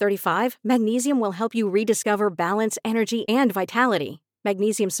woman over 35, magnesium will help you rediscover balance, energy, and vitality.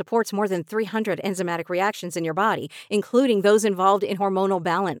 Magnesium supports more than 300 enzymatic reactions in your body, including those involved in hormonal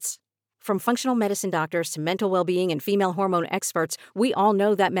balance. From functional medicine doctors to mental well-being and female hormone experts, we all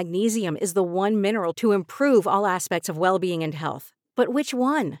know that magnesium is the one mineral to improve all aspects of well-being and health. But which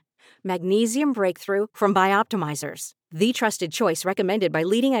one? Magnesium Breakthrough from Bioptimizers, the trusted choice recommended by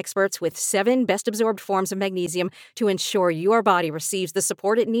leading experts with 7 best-absorbed forms of magnesium to ensure your body receives the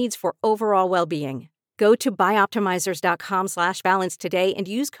support it needs for overall well-being. Go to bioptimizers.com/balance today and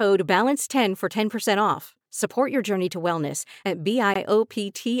use code BALANCE10 for 10% off. Support your journey to wellness at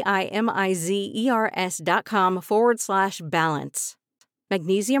bioptimizers.com/balance.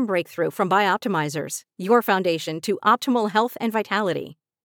 Magnesium Breakthrough from Bioptimizers, your foundation to optimal health and vitality.